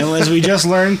 And as we just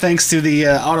learned, thanks to the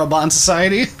Audubon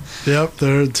Society. Yep,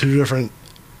 they're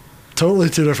totally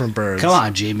two different birds. Come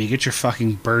on, Jamie, get your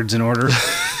fucking birds in order.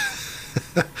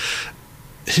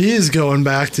 He's going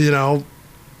back to,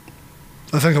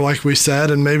 I think like we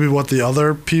said, and maybe what the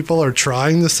other people are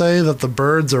trying to say, that the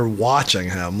birds are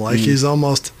watching him. Like he's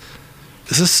almost...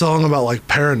 Is this song about like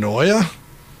paranoia?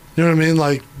 You know what I mean?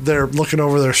 Like they're looking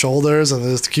over their shoulders and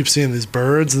they just keep seeing these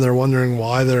birds and they're wondering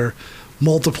why they're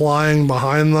multiplying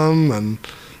behind them, and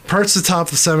perched atop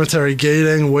the cemetery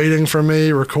gating, waiting for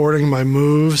me, recording my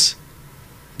moves.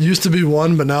 Used to be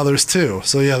one, but now there's 2.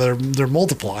 So yeah, they're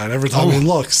multiplying every time he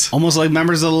looks. Almost like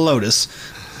members of the Lotus.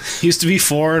 Used to be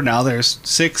 4, now there's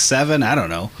 6, 7, I don't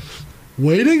know.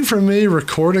 Waiting for me,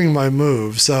 recording my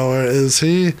moves. So is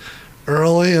he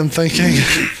early in thinking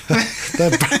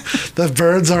that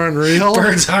birds aren't real?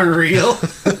 Birds aren't real.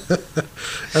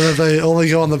 And that they only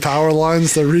go on the power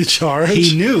lines to recharge?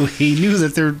 He knew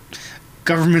that they're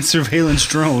government surveillance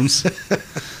drones.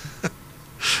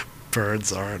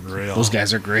 Birds aren't real. Those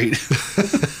guys are great.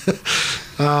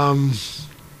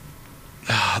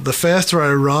 The faster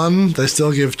I run, they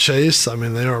still give chase. I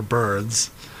mean, they are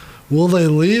birds. Will they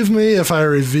leave me if I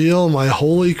reveal my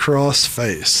Holy Cross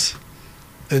face?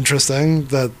 Interesting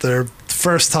that their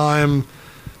first time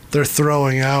they're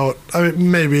throwing out. I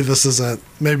mean, maybe this isn't.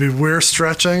 Maybe we're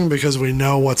stretching because we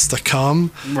know what's to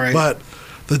come. Right. But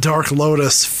the Dark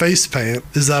Lotus face paint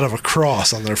is that of a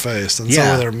cross on their face and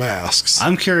some of their masks.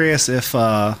 I'm curious if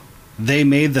they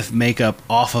made the makeup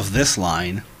off of this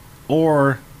line,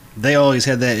 or they always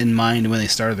had that in mind when they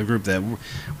started the group, that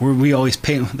we always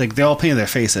paint, like they all painted their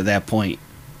face at that point.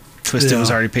 Twisted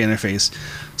was already painting their face.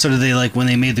 So did they, like, when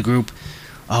they made the group,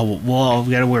 oh, well,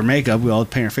 we got to wear makeup, we all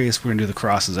paint our face, we're going to do the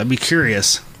crosses? I'd be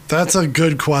curious. That's a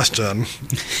good question.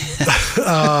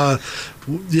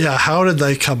 Yeah, how did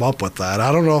they come up with that?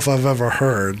 I don't know if I've ever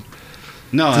heard.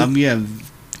 No, I'm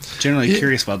generally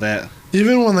curious about that.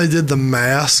 Even when they did the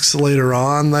masks later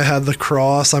on, they had the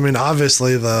cross. I mean,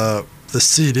 obviously the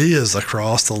CD is the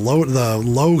cross. The logo,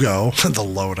 the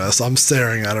Lotus. I'm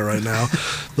staring at it right now.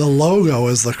 The logo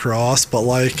is the cross, but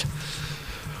like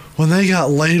when they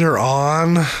got later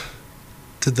on,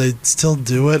 did they still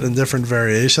do it in different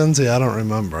variations? Yeah, I don't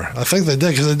remember. I think they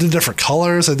did because they did different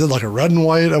colors. They did like a red and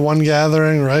white at one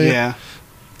gathering, right? Yeah.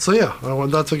 So yeah,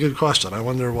 that's a good question. I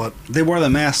wonder what they wore the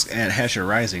mask at Hatchet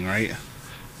Rising, right?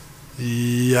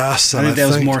 Yes, I think that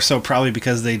was more so probably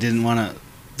because they didn't want to.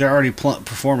 They're already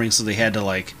performing, so they had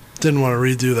to didn't want to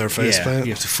redo their face paint.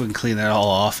 You have to fucking clean that all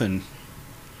off, and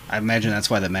I imagine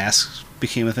that's why the masks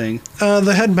became a thing.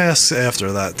 They had masks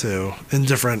after that too, in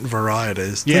different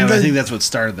varieties. Yeah, but I think that's what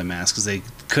started the masks, because they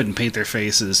couldn't paint their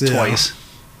faces twice.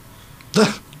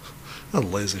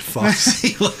 Lazy fucks.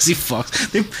 Lazy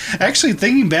fucks. They actually,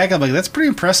 thinking back, I'm like, that's pretty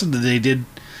impressive that they did.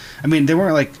 I mean, they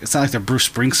weren't like, it's not like they're Bruce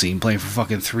Springsteen playing for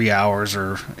fucking 3 hours,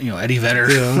 or Eddie Vedder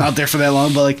out there for that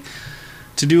long, but like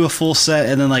to do a full set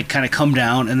and then like kind of come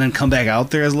down and then come back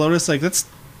out there as Lotus, like that's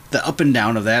the up and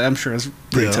down of that. I'm sure it's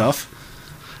pretty tough.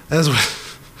 As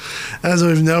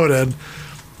we've noted,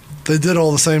 they did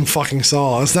all the same fucking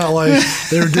songs. It's not like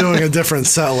they were doing a different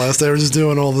set list. They were just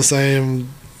doing all the same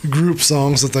group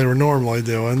songs that they were normally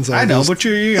doing. So I know, but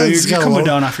you're coming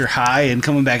down off your high and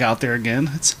coming back out there again.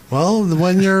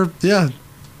 When you're they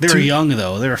were young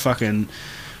though. They were fucking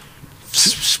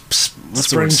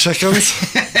spring chickens,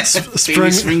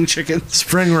 spring chickens,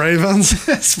 spring ravens,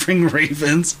 spring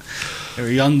ravens. They were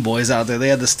young boys out there. They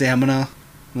had the stamina.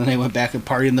 And then they went back and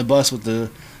partied in the bus with the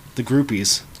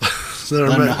groupies. I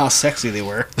don't know how sexy they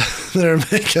were. They're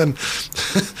making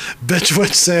bitch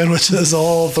witch sandwiches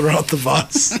all throughout the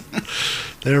bus.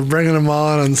 They were bringing them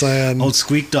on and saying... Old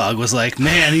Squeak Dog was like,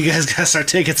 man, you guys gotta start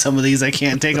taking some of these. I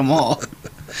can't take them all.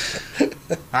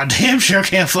 I damn sure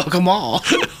can't fuck them all.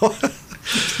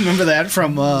 Remember that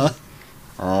from the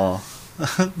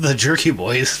Jerky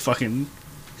Boys fucking...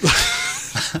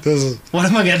 What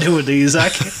am I gonna do with these? I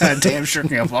damn sure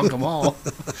can't fuck them all.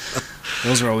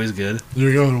 Those are always good.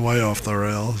 You're going way off the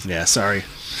rails. Yeah, sorry.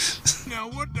 Now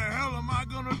what the hell am I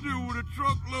gonna do with a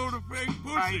truckload of fake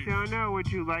pussy? I don't know.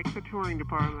 Would you like the touring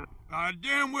department? I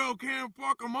damn well can't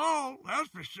fuck them all, that's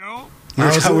for sure.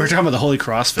 We're talking about the Holy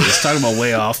Cross face. Talking about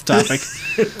way off topic.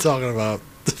 Talking about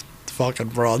fucking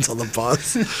broads on the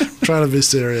bus. Trying to be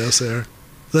serious here.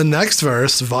 The next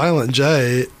verse, Violent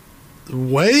J,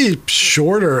 way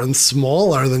shorter and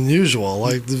smaller than usual.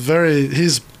 Like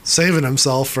he's saving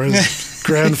himself for his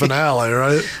grand finale,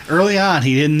 right? Early on,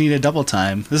 he didn't need a double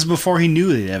time. This is before he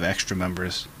knew they'd have extra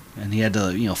members, and he had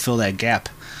to, fill that gap.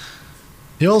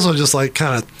 He also just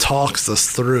kind of talks us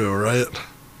through, right?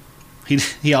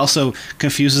 He also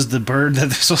confuses the bird that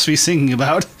they're supposed to be singing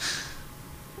about.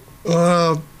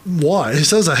 Why? He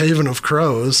says a haven of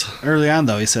crows. Early on,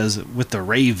 though, he says, with the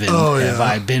raven have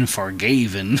I been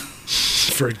forgiven.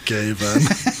 Forgiven.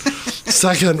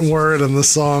 Second word in the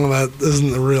song that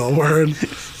isn't the real word.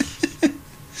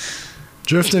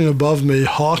 Drifting above me,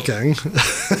 hawking.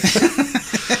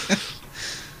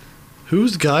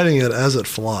 Who's guiding it as it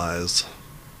flies?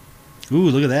 Ooh,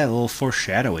 look at that, a little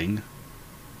foreshadowing.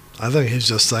 I think he's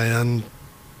just saying...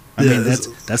 I mean,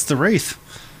 that's the Wraith.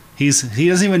 He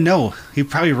doesn't even know. He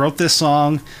probably wrote this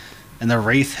song, and the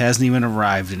Wraith hasn't even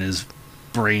arrived in his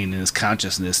brain, in his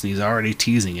consciousness, and he's already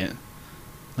teasing it.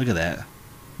 Look at that.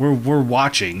 We're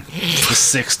watching the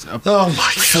sixth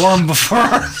form before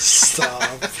us.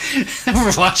 Stop.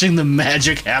 We're watching the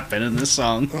magic happen in this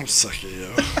song. I'm sick of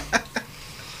you.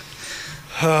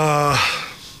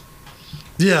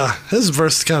 Yeah, his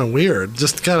verse is kind of weird.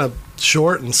 Just kind of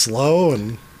short and slow,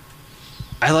 and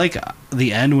I like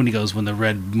the end when he goes, "When the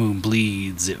red moon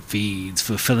bleeds, it feeds,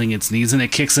 fulfilling its needs," and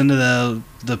it kicks into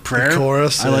the prayer. the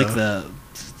chorus. I yeah. like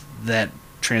that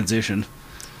transition.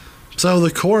 So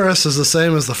the chorus is the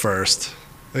same as the first,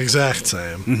 exact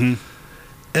same. Mm-hmm.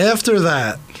 After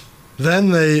that,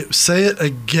 then they say it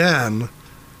again,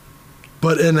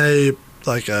 but in a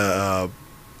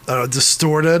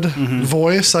distorted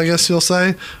voice, I guess you'll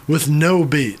say, with no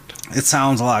beat. It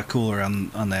sounds a lot cooler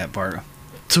on that part.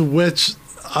 To which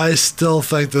I still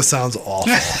think this sounds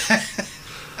awful.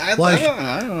 I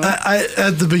don't know.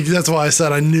 That's why I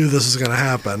said I knew this was going to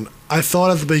happen. I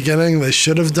thought at the beginning they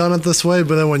should have done it this way,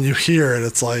 but then when you hear it,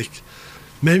 it's like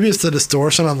maybe it's the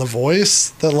distortion on the voice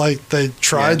that like they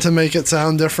tried to make it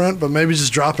sound different, but maybe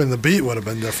just dropping the beat would have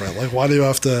been different. Like, why do you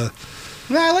have to?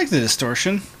 No, I like the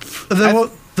distortion.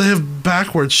 They have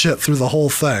backwards shit through the whole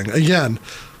thing. Again,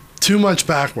 too much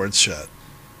backwards shit.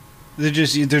 They're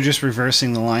just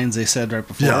reversing the lines they said right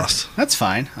before. Yes. That's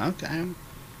fine. I'm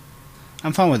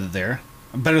fine with it there.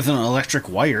 Better than Electric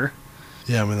Wire.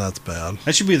 Yeah, I mean that's bad.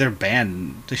 That should be their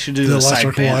band. They should do The a side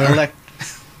Electric band. Wire?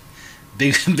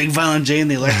 Big Violent J and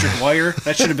the Electric Wire.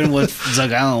 That should have been what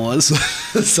Zug Island was.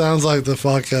 It sounds like the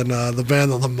fucking the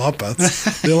band of the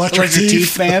Muppets, the Electric Teeth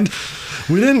Teeth band.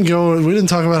 We didn't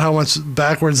talk about how much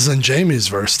backwards is in Jamie's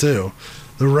verse too.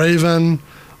 The Raven,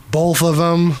 both of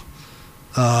them,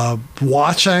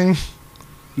 watching.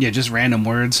 Yeah, just random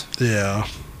words. Yeah,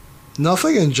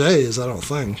 nothing in Jay's, I don't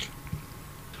think.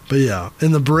 But yeah,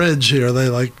 in the bridge here, they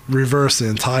like reverse the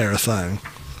entire thing.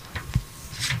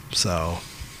 So,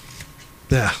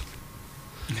 yeah,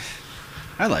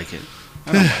 I like it.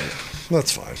 I don't like it.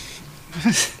 That's fine.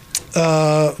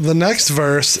 The next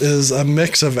verse is a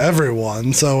mix of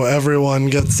everyone, so everyone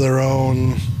gets their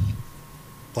own,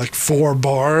 like 4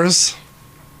 bars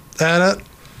at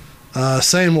it.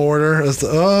 Same order as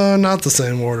not the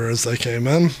same order as they came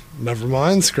in. Never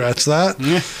mind, scratch that.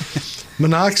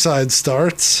 Monoxide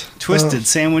starts. Twisted,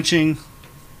 sandwiching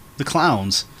the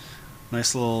clowns.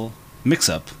 Nice little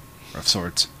mix-up of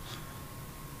sorts.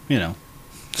 You know.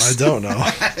 I don't know.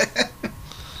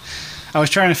 I was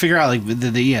trying to figure out, like,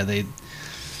 they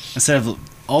instead of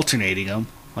alternating them,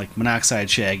 like Monoxide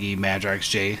Shaggy, Madrox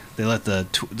J, they let the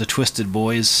Twisted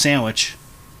Boys sandwich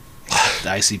the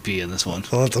ICP in this one.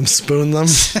 I'll let them spoon them.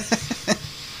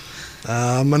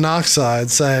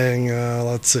 Monoxide saying,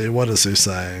 let's see, what is he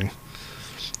saying?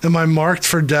 Am I marked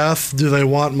for death? Do they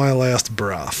want my last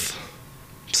breath?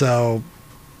 So,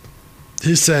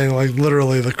 he's saying, like,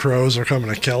 literally the crows are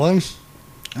coming to kill him?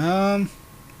 No,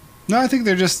 I think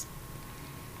they're just...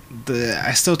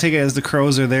 I still take it as the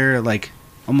crows are there, like,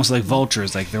 almost like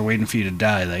vultures, like they're waiting for you to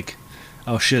die, like,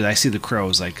 oh shit, I see the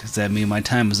crows, like, does that mean my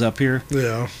time is up here?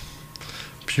 Yeah.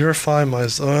 Purify my...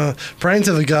 praying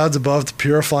to the gods above to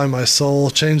purify my soul,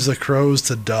 change the crows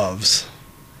to doves.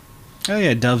 Oh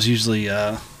yeah, doves usually...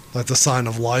 like the sign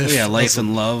of life. Yeah, life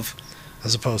and love.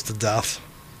 As opposed to death.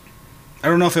 I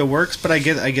don't know if it works, but I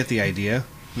get the idea.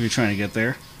 You're trying to get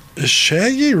there. Is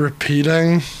Shaggy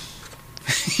repeating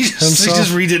he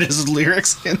just redid his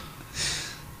lyrics again.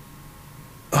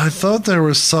 I thought there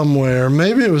was somewhere,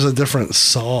 maybe it was a different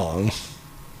song.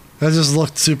 That just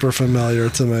looked super familiar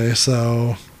to me,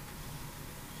 so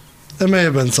it may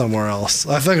have been somewhere else.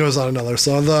 I think it was on another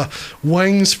song. The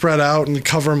wings spread out and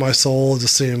cover my soul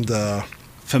just seemed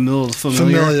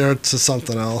familiar to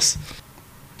something else.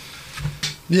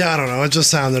 Yeah, I don't know. It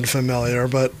just sounded familiar,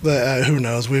 but who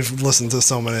knows? We've listened to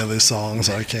so many of these songs,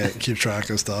 I can't keep track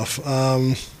of stuff.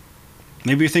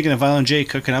 Maybe you're thinking of Violent J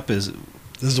cooking up his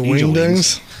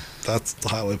wingdings. That's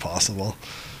highly possible.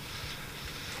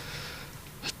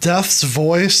 Death's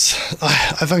voice.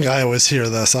 I think I always hear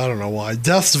this. I don't know why.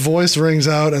 Death's voice rings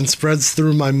out and spreads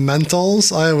through my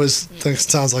mentals. I always think it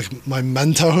sounds like my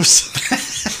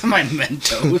Mentos. My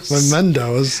Mentos. My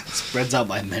Mentos. Spreads out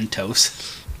my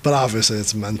Mentos. But obviously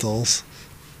it's mentals.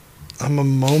 I'm a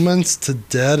moment to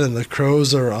dead and the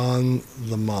crows are on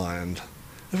the mind.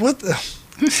 What the?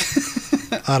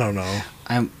 I don't know.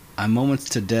 I'm moments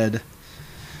to dead.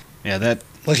 Yeah, that...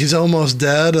 Like he's almost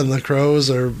dead and the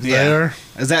crows are there?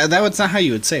 Is that's not how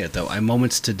you would say it, though. I'm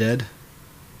moments to dead?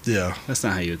 Yeah. That's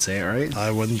not how you would say it, right?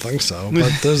 I wouldn't think so.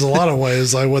 But there's a lot of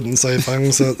ways I wouldn't say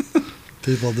things that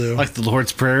people do. Like the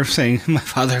Lord's Prayer saying, my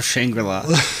Father of Shangri-La.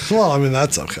 Well, I mean,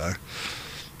 that's okay.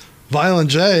 Violent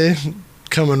J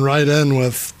coming right in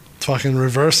with fucking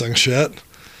reversing shit.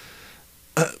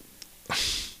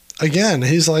 Again,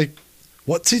 he's like,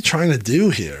 what's he trying to do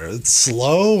here? It's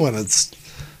slow and it's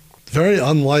Very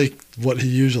unlike what he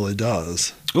usually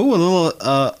does. Ooh, a little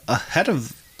ahead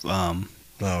of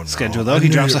schedule though. He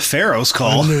drops a Pharaoh's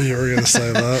Call. I knew you were going to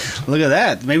say that. Look at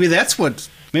that. Maybe that's what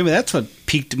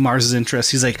piqued Mars's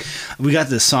interest. He's like, we got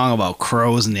this song about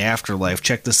crows in the afterlife.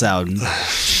 Check this out. And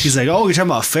he's like, oh, you're talking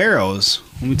about pharaohs.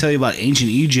 Let me tell you about ancient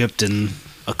Egypt and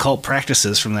occult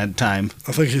practices from that time.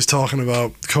 I think he's talking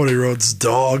about Cody Rhodes'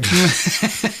 dog.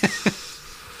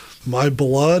 My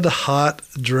blood hot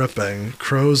dripping,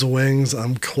 crow's wings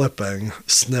I'm clipping,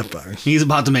 snipping. He's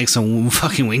about to make some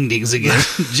fucking wingdings again.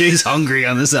 Jay's hungry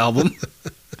on this album.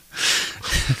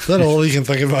 Is that all he can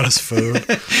think about is food?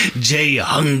 Jay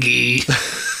hungry.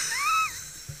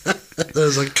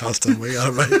 There's a custom we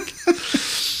gotta make.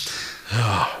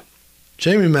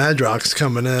 Jamie Madrox's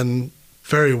coming in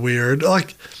very weird.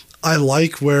 I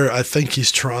like where I think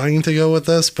he's trying to go with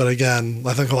this, but again,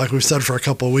 I think like we've said for a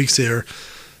couple of weeks here,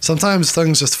 sometimes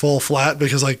things just fall flat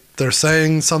because like they're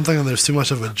saying something and there's too much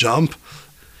of a jump.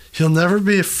 He'll never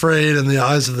be afraid in the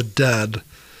eyes of the dead.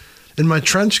 In my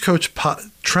trench coat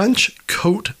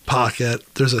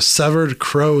pocket, there's a severed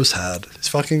crow's head. He's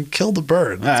fucking killed a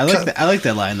bird. I like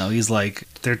that line though. He's like,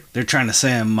 they're trying to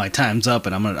say my time's up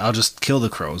and I'll just kill the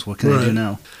crows. What can I do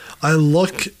now? I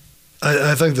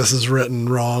think this is written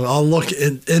wrong. I'll look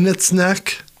in its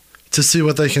neck to see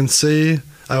what they can see.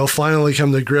 I will finally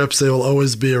come to grips. They will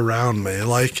always be around me.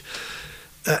 Like,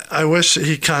 I wish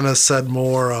he kind of said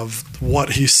more of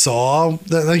what he saw.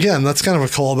 Again, that's kind of a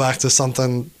callback to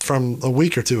something from a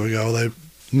week or two ago. They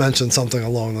mentioned something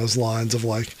along those lines of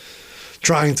like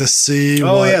trying to see.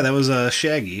 Oh, yeah, that was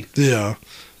Shaggy. Yeah,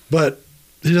 but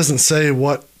he doesn't say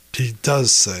what he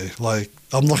does say. Like,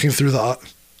 I'm looking through the.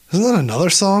 Isn't that another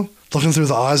song? Looking through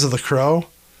the eyes of the crow.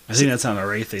 I think that's on a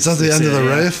Wraith. Is that the end of the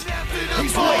Wraith?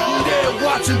 He's waiting there,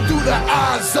 watching through the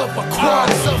eyes of a crow.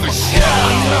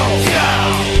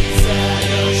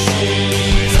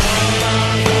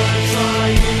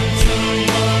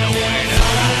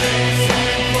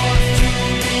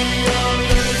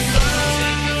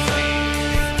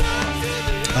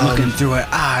 Looking through the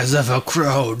eyes of a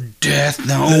crow, death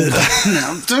no.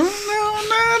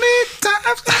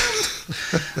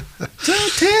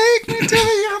 Don't take me to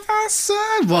the other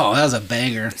side. Whoa, that was a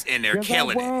banger. And they're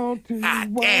killing it.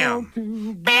 God damn.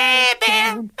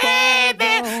 Baby,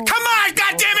 baby. Come on,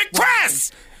 goddammit,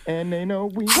 Chris!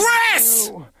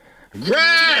 Chris!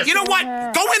 Chris! You know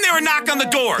what? Go in there and knock on the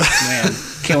door. Man,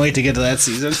 can't wait to get to that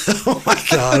season. Oh my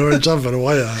God, we're jumping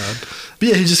way ahead. But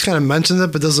yeah, he just kind of mentions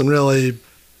it, but doesn't really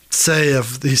say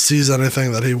if he sees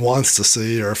anything that he wants to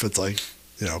see or if it's like,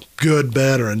 you know, good,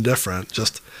 bad, or indifferent.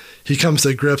 Just he comes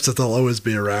to grips that they'll always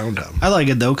be around him. I like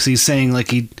it though because he's saying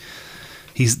like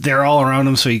they're all around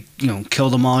him, so he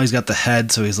killed them all. He's got the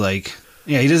head, so he's like,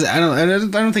 yeah, he does. I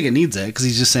don't think it needs it because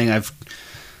he's just saying I've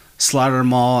slaughtered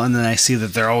them all, and then I see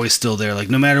that they're always still there. Like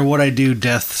no matter what I do,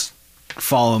 death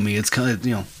follow me. It's kind of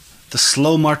the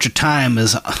slow march of time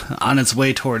is on its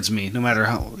way towards me. No matter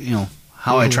how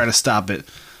I try to stop it.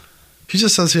 He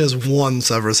just says he has one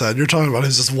severed head. You're talking about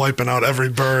he's just wiping out every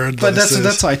bird. But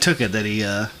that's how I took it. That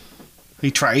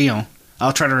he try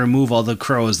I'll try to remove all the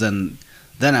crows, then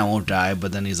I won't die.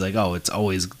 But then he's like, oh,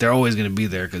 they're always going to be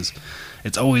there because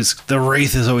it's always the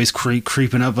Wraith is always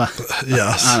creeping up on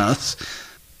us.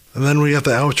 And then we got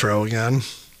the outro again.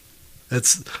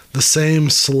 It's the same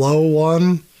slow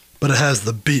one, but it has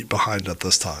the beat behind it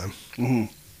this time. Mm-hmm.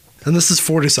 And this is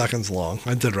 40 seconds long.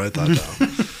 I did write that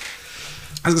down.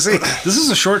 I was going to say, this is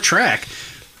a short track.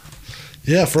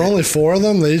 Yeah, for only 4 of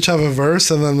them, they each have a verse,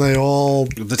 and then they all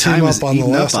team up on the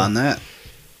last one. That.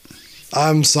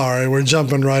 I'm sorry, we're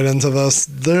jumping right into this.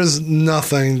 There's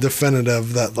nothing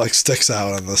definitive that like sticks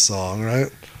out in this song, right?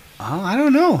 I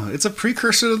don't know. It's a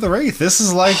precursor to the Wraith. This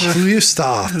is like will you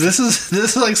stop? This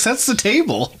is like sets the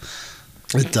table.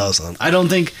 It doesn't. I don't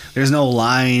think there's no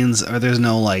lines or there's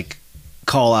no like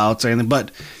call outs or anything. But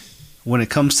when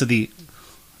it comes to the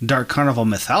Dark Carnival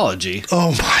mythology,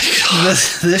 oh my God,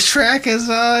 this track is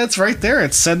it's right there.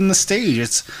 It's setting the stage.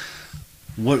 It's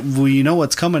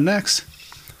what's coming next.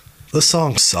 This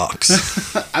song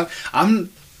sucks. I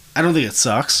don't think it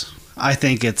sucks. I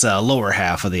think it's a lower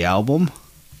half of the album.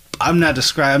 I'm not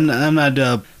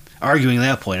arguing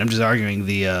that point. I'm just arguing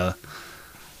the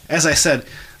as I said,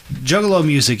 Juggalo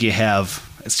music you have,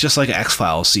 it's just like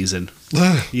X-Files season.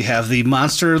 You have the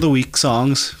Monster of the Week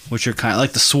songs, which are kind of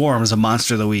like the Swarm is a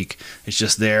Monster of the Week. It's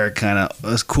just there, kind of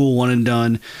a cool one and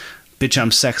done. Bitch,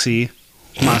 I'm Sexy,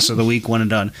 Monster of the Week, one and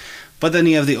done. But then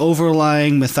you have the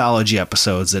overlying mythology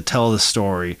episodes that tell the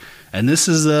story. And this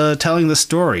is telling the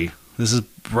story. This is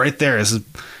right there.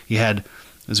 You had,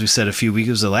 as we said a few weeks,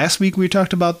 it was the last week we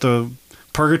talked about the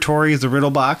Purgatory is the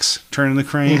riddle box, turning the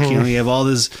crank. You know, you have all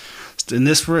this. And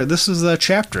this is a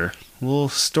chapter, a little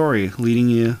story leading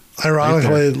you.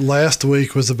 Ironically, last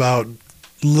week was about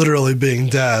literally being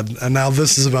dead, and now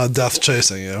this is about death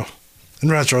chasing you. In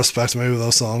retrospect, maybe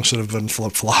those songs should have been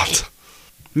flip-flopped.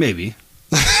 Maybe.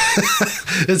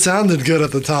 It sounded good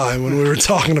at the time when we were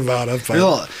talking about it.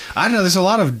 But I don't know. There's a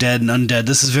lot of dead and undead.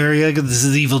 This is very good. This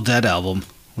is the Evil Dead album.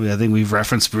 I think we've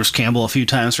referenced Bruce Campbell a few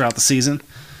times throughout the season.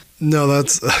 No,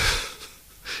 that's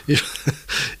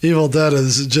Evil Dead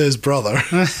is Jay's brother.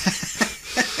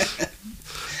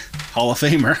 Hall of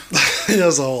Famer. He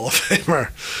is a Hall of Famer.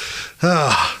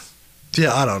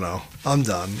 Yeah, I don't know. I'm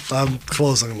done. I'm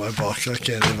closing my book. I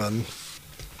can't even.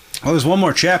 Oh, there's one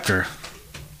more chapter.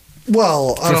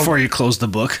 Well, before you close the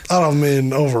book. I don't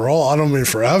mean overall. I don't mean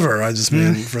forever. I just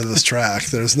mean for this track.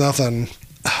 There's nothing.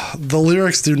 The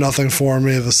lyrics do nothing for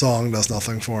me. The song does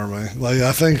nothing for me. Like,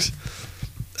 I think,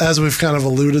 as we've kind of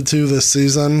alluded to this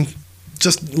season,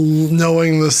 just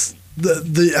knowing this,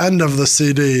 the end of the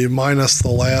CD minus the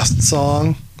last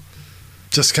song,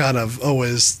 just kind of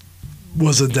always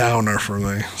was a downer for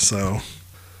me. So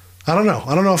I don't know.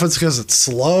 I don't know if it's because it's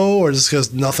slow or just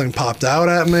because nothing popped out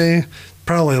at me.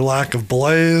 Probably lack of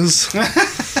blaze.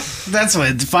 That's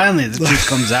why finally the truth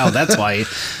comes out. That's why.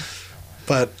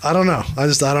 But I don't know. I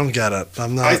don't get it.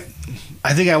 I'm not.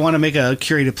 I think I want to make a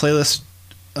curated playlist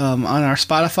on our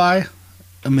Spotify,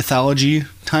 a mythology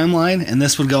timeline, and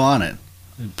this would go on it.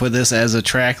 Put this as a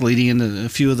track leading into a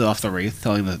few of the Off the Wraith,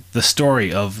 telling the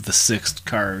story of the 6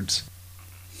 cards.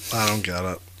 I don't get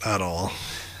it at all.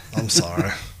 I'm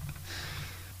sorry.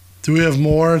 Do we have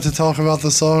more to talk about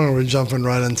the song, or are we jumping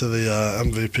right into the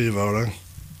MVP voting?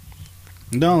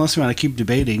 No, unless we want to keep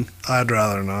debating. I'd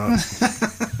rather not.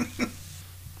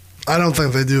 I don't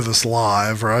think they do this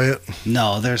live, right?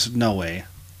 No, there's no way.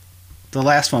 The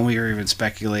last one we were even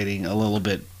speculating a little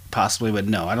bit, possibly, but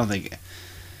no, I don't think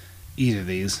either of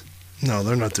these. No,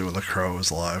 they're not doing the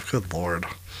Crows live. Good Lord.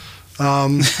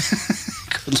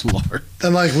 Good Lord.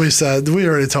 And like we said, we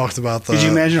already talked about the... Could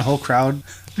you imagine a whole crowd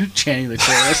chanting the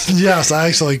chorus? Yes, I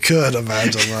actually could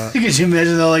imagine that. Could you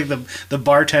imagine though, like the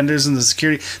bartenders and the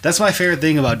security? That's my favorite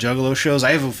thing about Juggalo shows.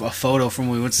 I have a photo from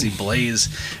when we went to see Blaze,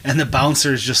 and the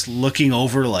bouncers just looking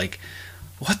over like,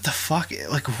 what the fuck?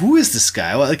 Like, who is this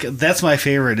guy? Like, that's my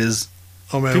favorite is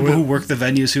people who work the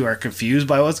venues who are confused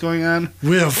by what's going on.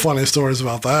 We have funny stories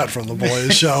about that from the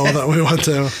Blaze show that we went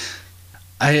to.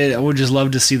 I would just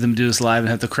love to see them do this live and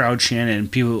have the crowd chant it,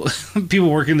 and people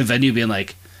working the venue being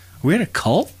like, "Are we at a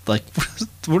cult? Like,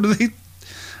 what are they?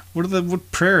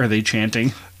 What prayer are they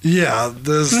chanting?" Yeah,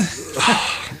 they've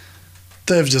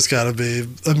just got to be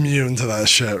immune to that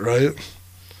shit, right?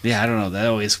 Yeah, I don't know. That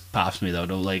always pops me though.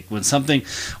 Like when something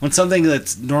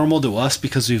that's normal to us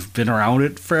because we've been around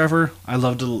it forever. I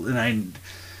love to, and I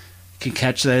can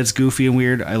catch that it's goofy and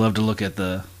weird. I love to look at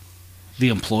the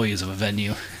employees of a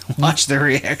venue, watch their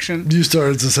reaction. You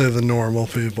started to say the normal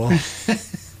people.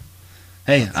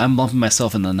 Hey, I'm bumping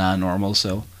myself in the non-normal,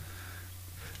 so.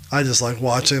 I just like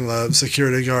watching the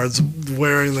security guards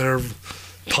wearing their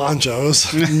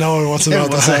ponchos, knowing what's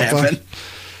about to happen.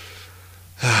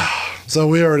 So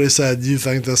we already said you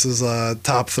think this is a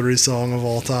top 3 song of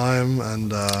all time, and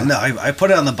no, I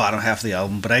put it on the bottom half of the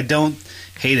album, but I don't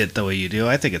hate it the way you do.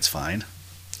 I think it's fine.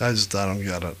 I don't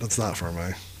get it. It's not for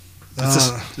me.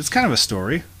 It's kind of a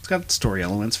story. It's got story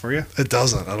elements for you. It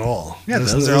doesn't at all. Yeah,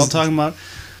 they're all talking about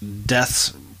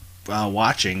death's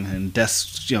watching and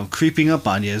death's creeping up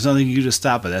on you. There's nothing you can do to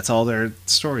stop it. That's all their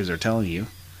stories are telling you.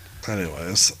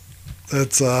 Anyways,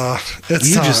 it's time.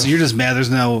 You're just mad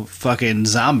there's no fucking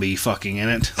zombie fucking in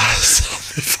it.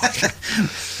 Zombie fucking.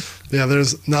 Yeah,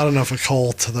 there's not enough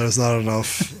occult. There's not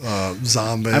enough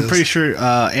zombies. I'm pretty sure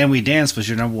And We Dance was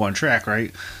your number 1 track,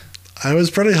 right? I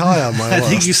was pretty high on my list. I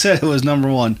think you said it was number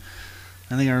 1.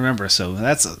 I think I remember. So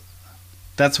that's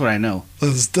what I know.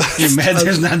 You're mad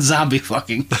there's not zombie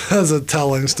fucking. That's a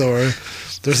telling story.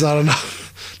 There's not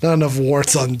enough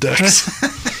warts on dicks.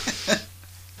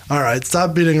 All right,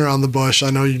 stop beating around the bush.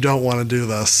 I know you don't want to do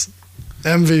this.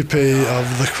 MVP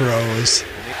of the Crows.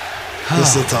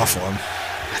 This is a tough one.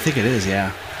 I think it is,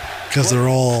 yeah. Because they're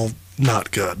all not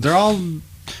good. They're all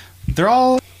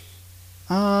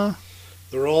not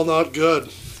good.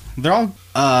 They're all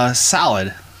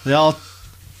solid. They all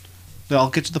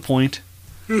get to the point.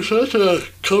 You're such a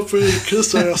comfy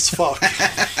kiss ass fuck.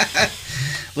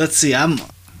 Let's see. I'm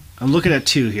looking at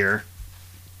 2 here.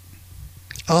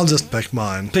 I'll just pick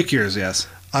mine. Pick yours, yes.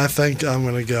 I think I'm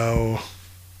gonna go.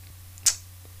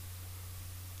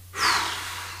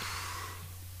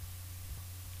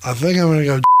 I think I'm gonna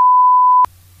go.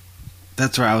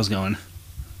 That's where I was going.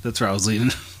 That's where I was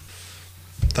leading.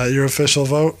 That your official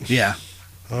vote? Yeah.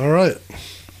 All right.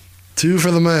 2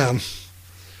 for the man.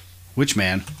 Which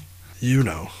man? You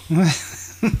know.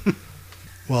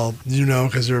 Well, you know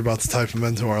because you're about to type them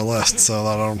into our list, so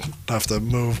that I don't have to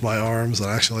move my arms and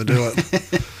actually do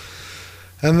it.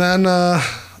 And then,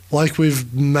 like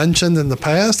we've mentioned in the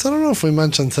past, I don't know if we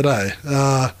mentioned today,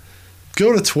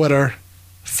 go to Twitter,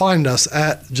 find us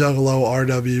at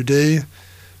JuggaloRWD,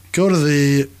 go to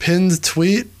the pinned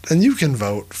tweet, and you can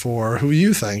vote for who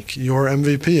you think your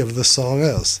MVP of this song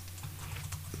is.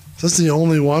 Is this the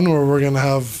only one where we're going to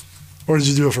have, or did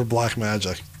you do it for Black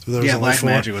Magic? Yeah, Black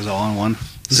Magic was all in one.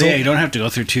 So yeah, you don't have to go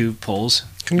through 2 polls.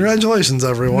 Congratulations,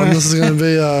 everyone. This is going to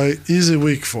be an easy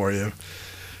week for you.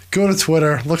 Go to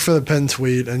Twitter, look for the pinned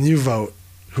tweet, and you vote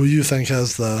who you think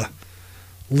has the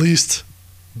least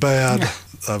bad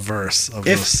verse of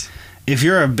this. If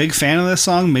you're a big fan of this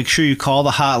song, make sure you call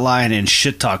the hotline and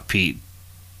shit talk Pete.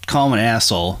 Call him an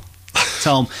asshole.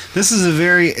 Tell him this is a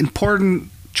very important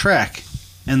track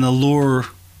in the lore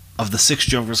of the Six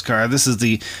Jokers card. This is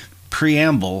the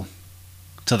preamble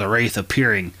to the Wraith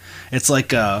appearing. It's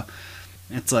like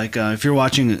if you're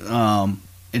watching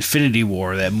Infinity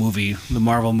War, that movie, the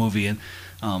Marvel movie, and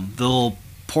the little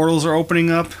portals are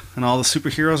opening up and all the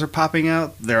superheroes are popping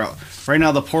out. Right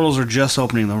now the portals are just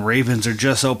opening. The Ravens are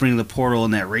just opening the portal,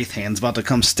 and that Wraith hand's about to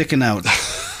come sticking out.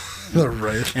 The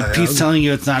Wraith and hand. Pete's telling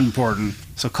you it's not important.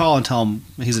 So call and tell him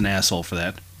he's an asshole for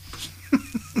that.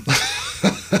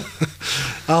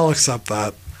 I'll accept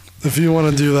that. If you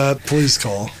want to do that, please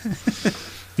call.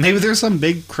 Maybe there's some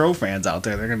big Crow fans out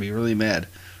there. They're going to be really mad.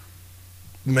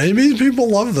 Maybe people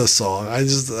love this song. I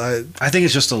think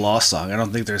it's just a lost song. I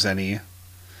don't think there's any.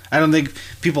 I don't think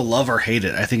people love or hate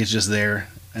it. I think it's just there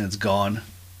and it's gone,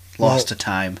 lost to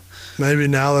time. Maybe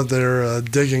now that they're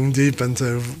digging deep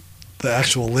into the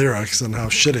actual lyrics and how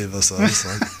shitty this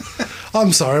is.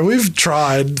 I'm sorry, we've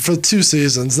tried for 2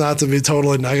 seasons not to be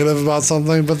totally negative about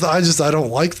something, but I don't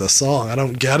like this song. I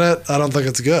don't get it. I don't think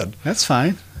it's good. That's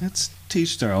fine. It's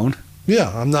teach their own.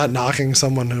 Yeah, I'm not knocking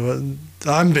someone who.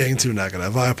 I'm being too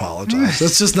negative. I apologize.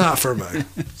 It's just not for me.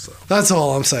 So, that's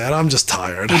all I'm saying. I'm just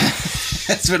tired.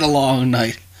 It's been a long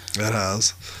night. It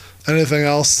has. Anything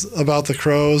else about the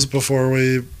Crows before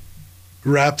we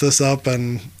wrap this up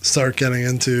and start getting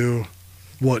into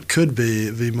what could be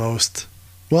the most,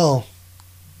 well,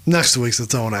 next week's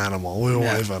its own animal. We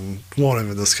won't even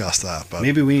discuss that. But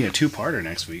maybe we need a 2-parter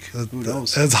next week. Who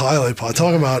knows? It's highly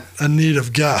possible. Talk about a need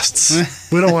of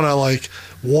guests. We don't want to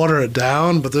water it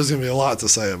down, but there's going to be a lot to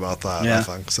say about that, I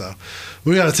think. So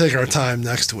we got to take our time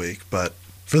next week. But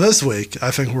for this week, I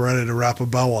think we're ready to wrap a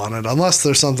bow on it, unless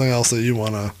there's something else that you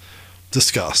want to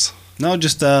discuss. No,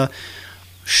 just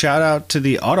shout out to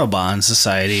the Audubon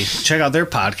Society. Check out their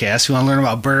podcast. You want to learn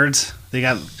about birds? They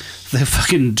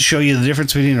fucking show you the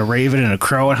difference between a raven and a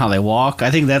crow and how they walk. I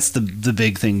think that's the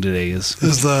big thing today is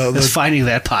finding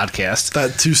that podcast.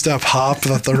 That 2-step hop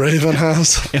that the raven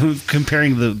has. And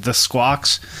comparing the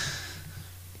squawks.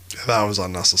 That was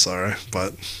unnecessary,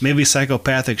 but maybe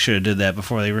Psychopathic should have did that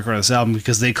before they recorded this album,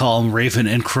 because they call them Raven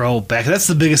and Crow back. That's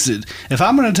the biggest. If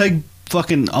I'm going to take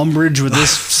fucking umbrage with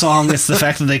this song, it's the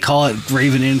fact that they call it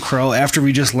Raven and Crow after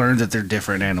we just learned that they're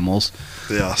different animals.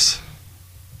 Yes.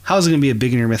 How's it going to be a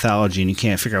big in your mythology and you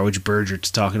can't figure out which bird you're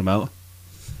talking about?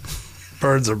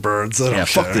 Birds are birds. They don't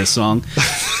fuck care. this song.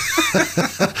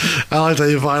 I like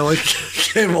that you finally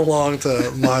came along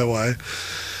to my way.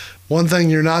 One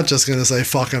thing you're not just going to say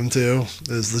fuck him to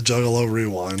is the Juggalo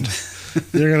Rewind.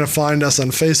 You're going to find us on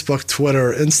Facebook,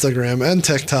 Twitter, Instagram, and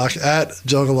TikTok at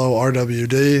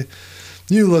JuggaloRWD.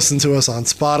 You listen to us on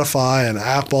Spotify and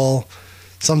Apple.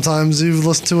 Sometimes you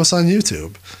listen to us on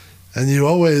YouTube. And you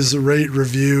always rate,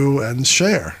 review, and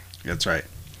share. That's right.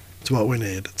 It's what we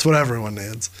need. It's what everyone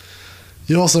needs.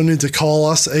 You also need to call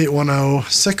us,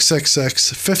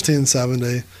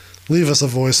 810-666-1570. Leave us a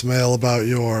voicemail about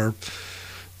your,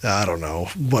 I don't know,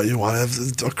 what you want.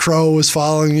 If a crow was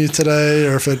following you today,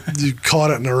 or if you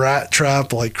caught it in a rat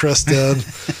trap like Chris did.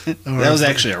 That was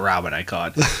actually a robin I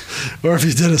caught. Or if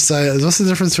you did a seance. What's the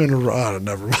difference between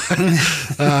never mind.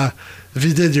 If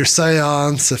you did your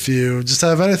seance, if you just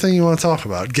have anything you want to talk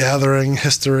about, gathering,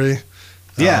 history.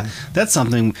 Yeah, that's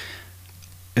something.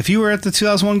 If you were at the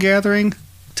 2001 gathering,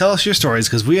 tell us your stories,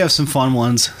 because we have some fun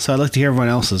ones. So I'd like to hear everyone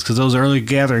else's, because those early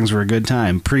gatherings were a good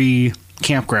time.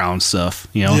 Pre-campground stuff,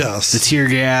 you know? Yes. The tear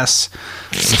gas,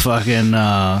 the fucking...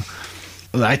 I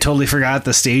totally forgot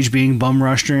the stage being bum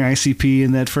rushed during ICP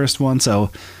in that first one. So,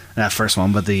 not first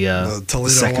one, but the Toledo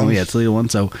second one. Yeah, Toledo one.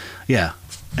 So, yeah.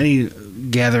 Any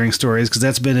gathering stories, because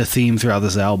that's been a theme throughout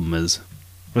this album,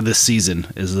 or this season,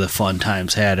 is the fun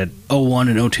times had at 01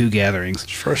 and 02 gatherings.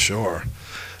 For sure.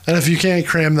 And if you can't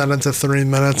cram that into 3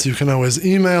 minutes, you can always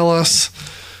email us.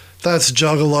 That's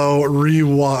juggalorwd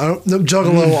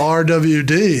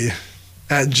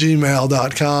at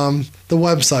gmail.com. The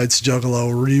website's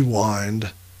Juggalo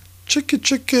Rewind.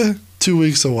 Chicka 2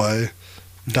 weeks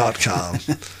away.com.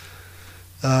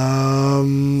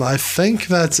 I think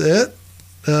that's it.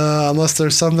 Unless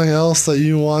there's something else that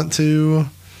you want to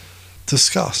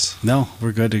discuss. No,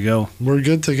 we're good to go. We're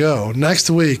good to go. Next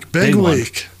week, big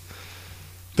week.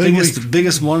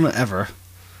 Biggest one ever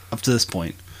up to this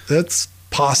point. It's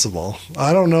possible.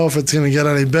 I don't know if it's going to get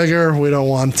any bigger. We don't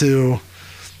want to,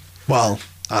 well,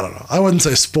 I don't know. I wouldn't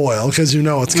say spoil because you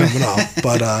know it's coming up.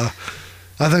 But I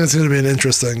think it's going to be an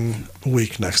interesting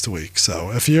week next week.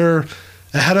 So if you're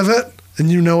ahead of it and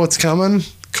you know what's coming,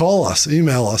 call us,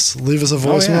 email us, leave us a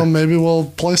voicemail. Yeah. Maybe we'll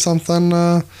play something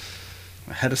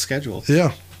ahead of schedule.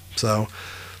 Yeah. So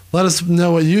let us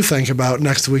know what you think about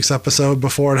next week's episode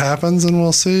before it happens, and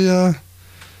we'll see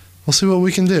what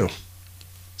we can do.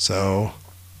 So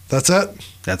that's it.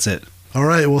 That's it. All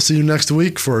right. We'll see you next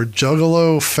week for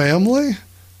Juggalo Family.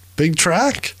 Big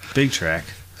track. Big track.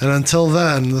 And until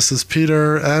then, this is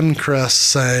Peter and Chris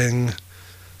saying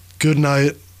good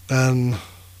night and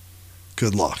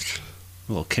good luck.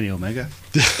 Little Kenny Omega.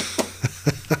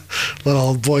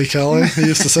 Little boy Kelly. He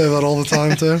used to say that all the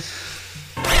time, too.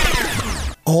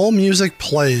 All music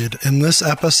played in this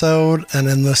episode and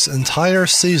in this entire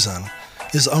season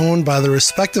is owned by the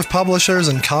respective publishers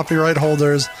and copyright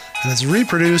holders and is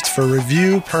reproduced for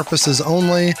review purposes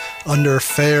only under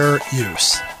fair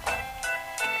use.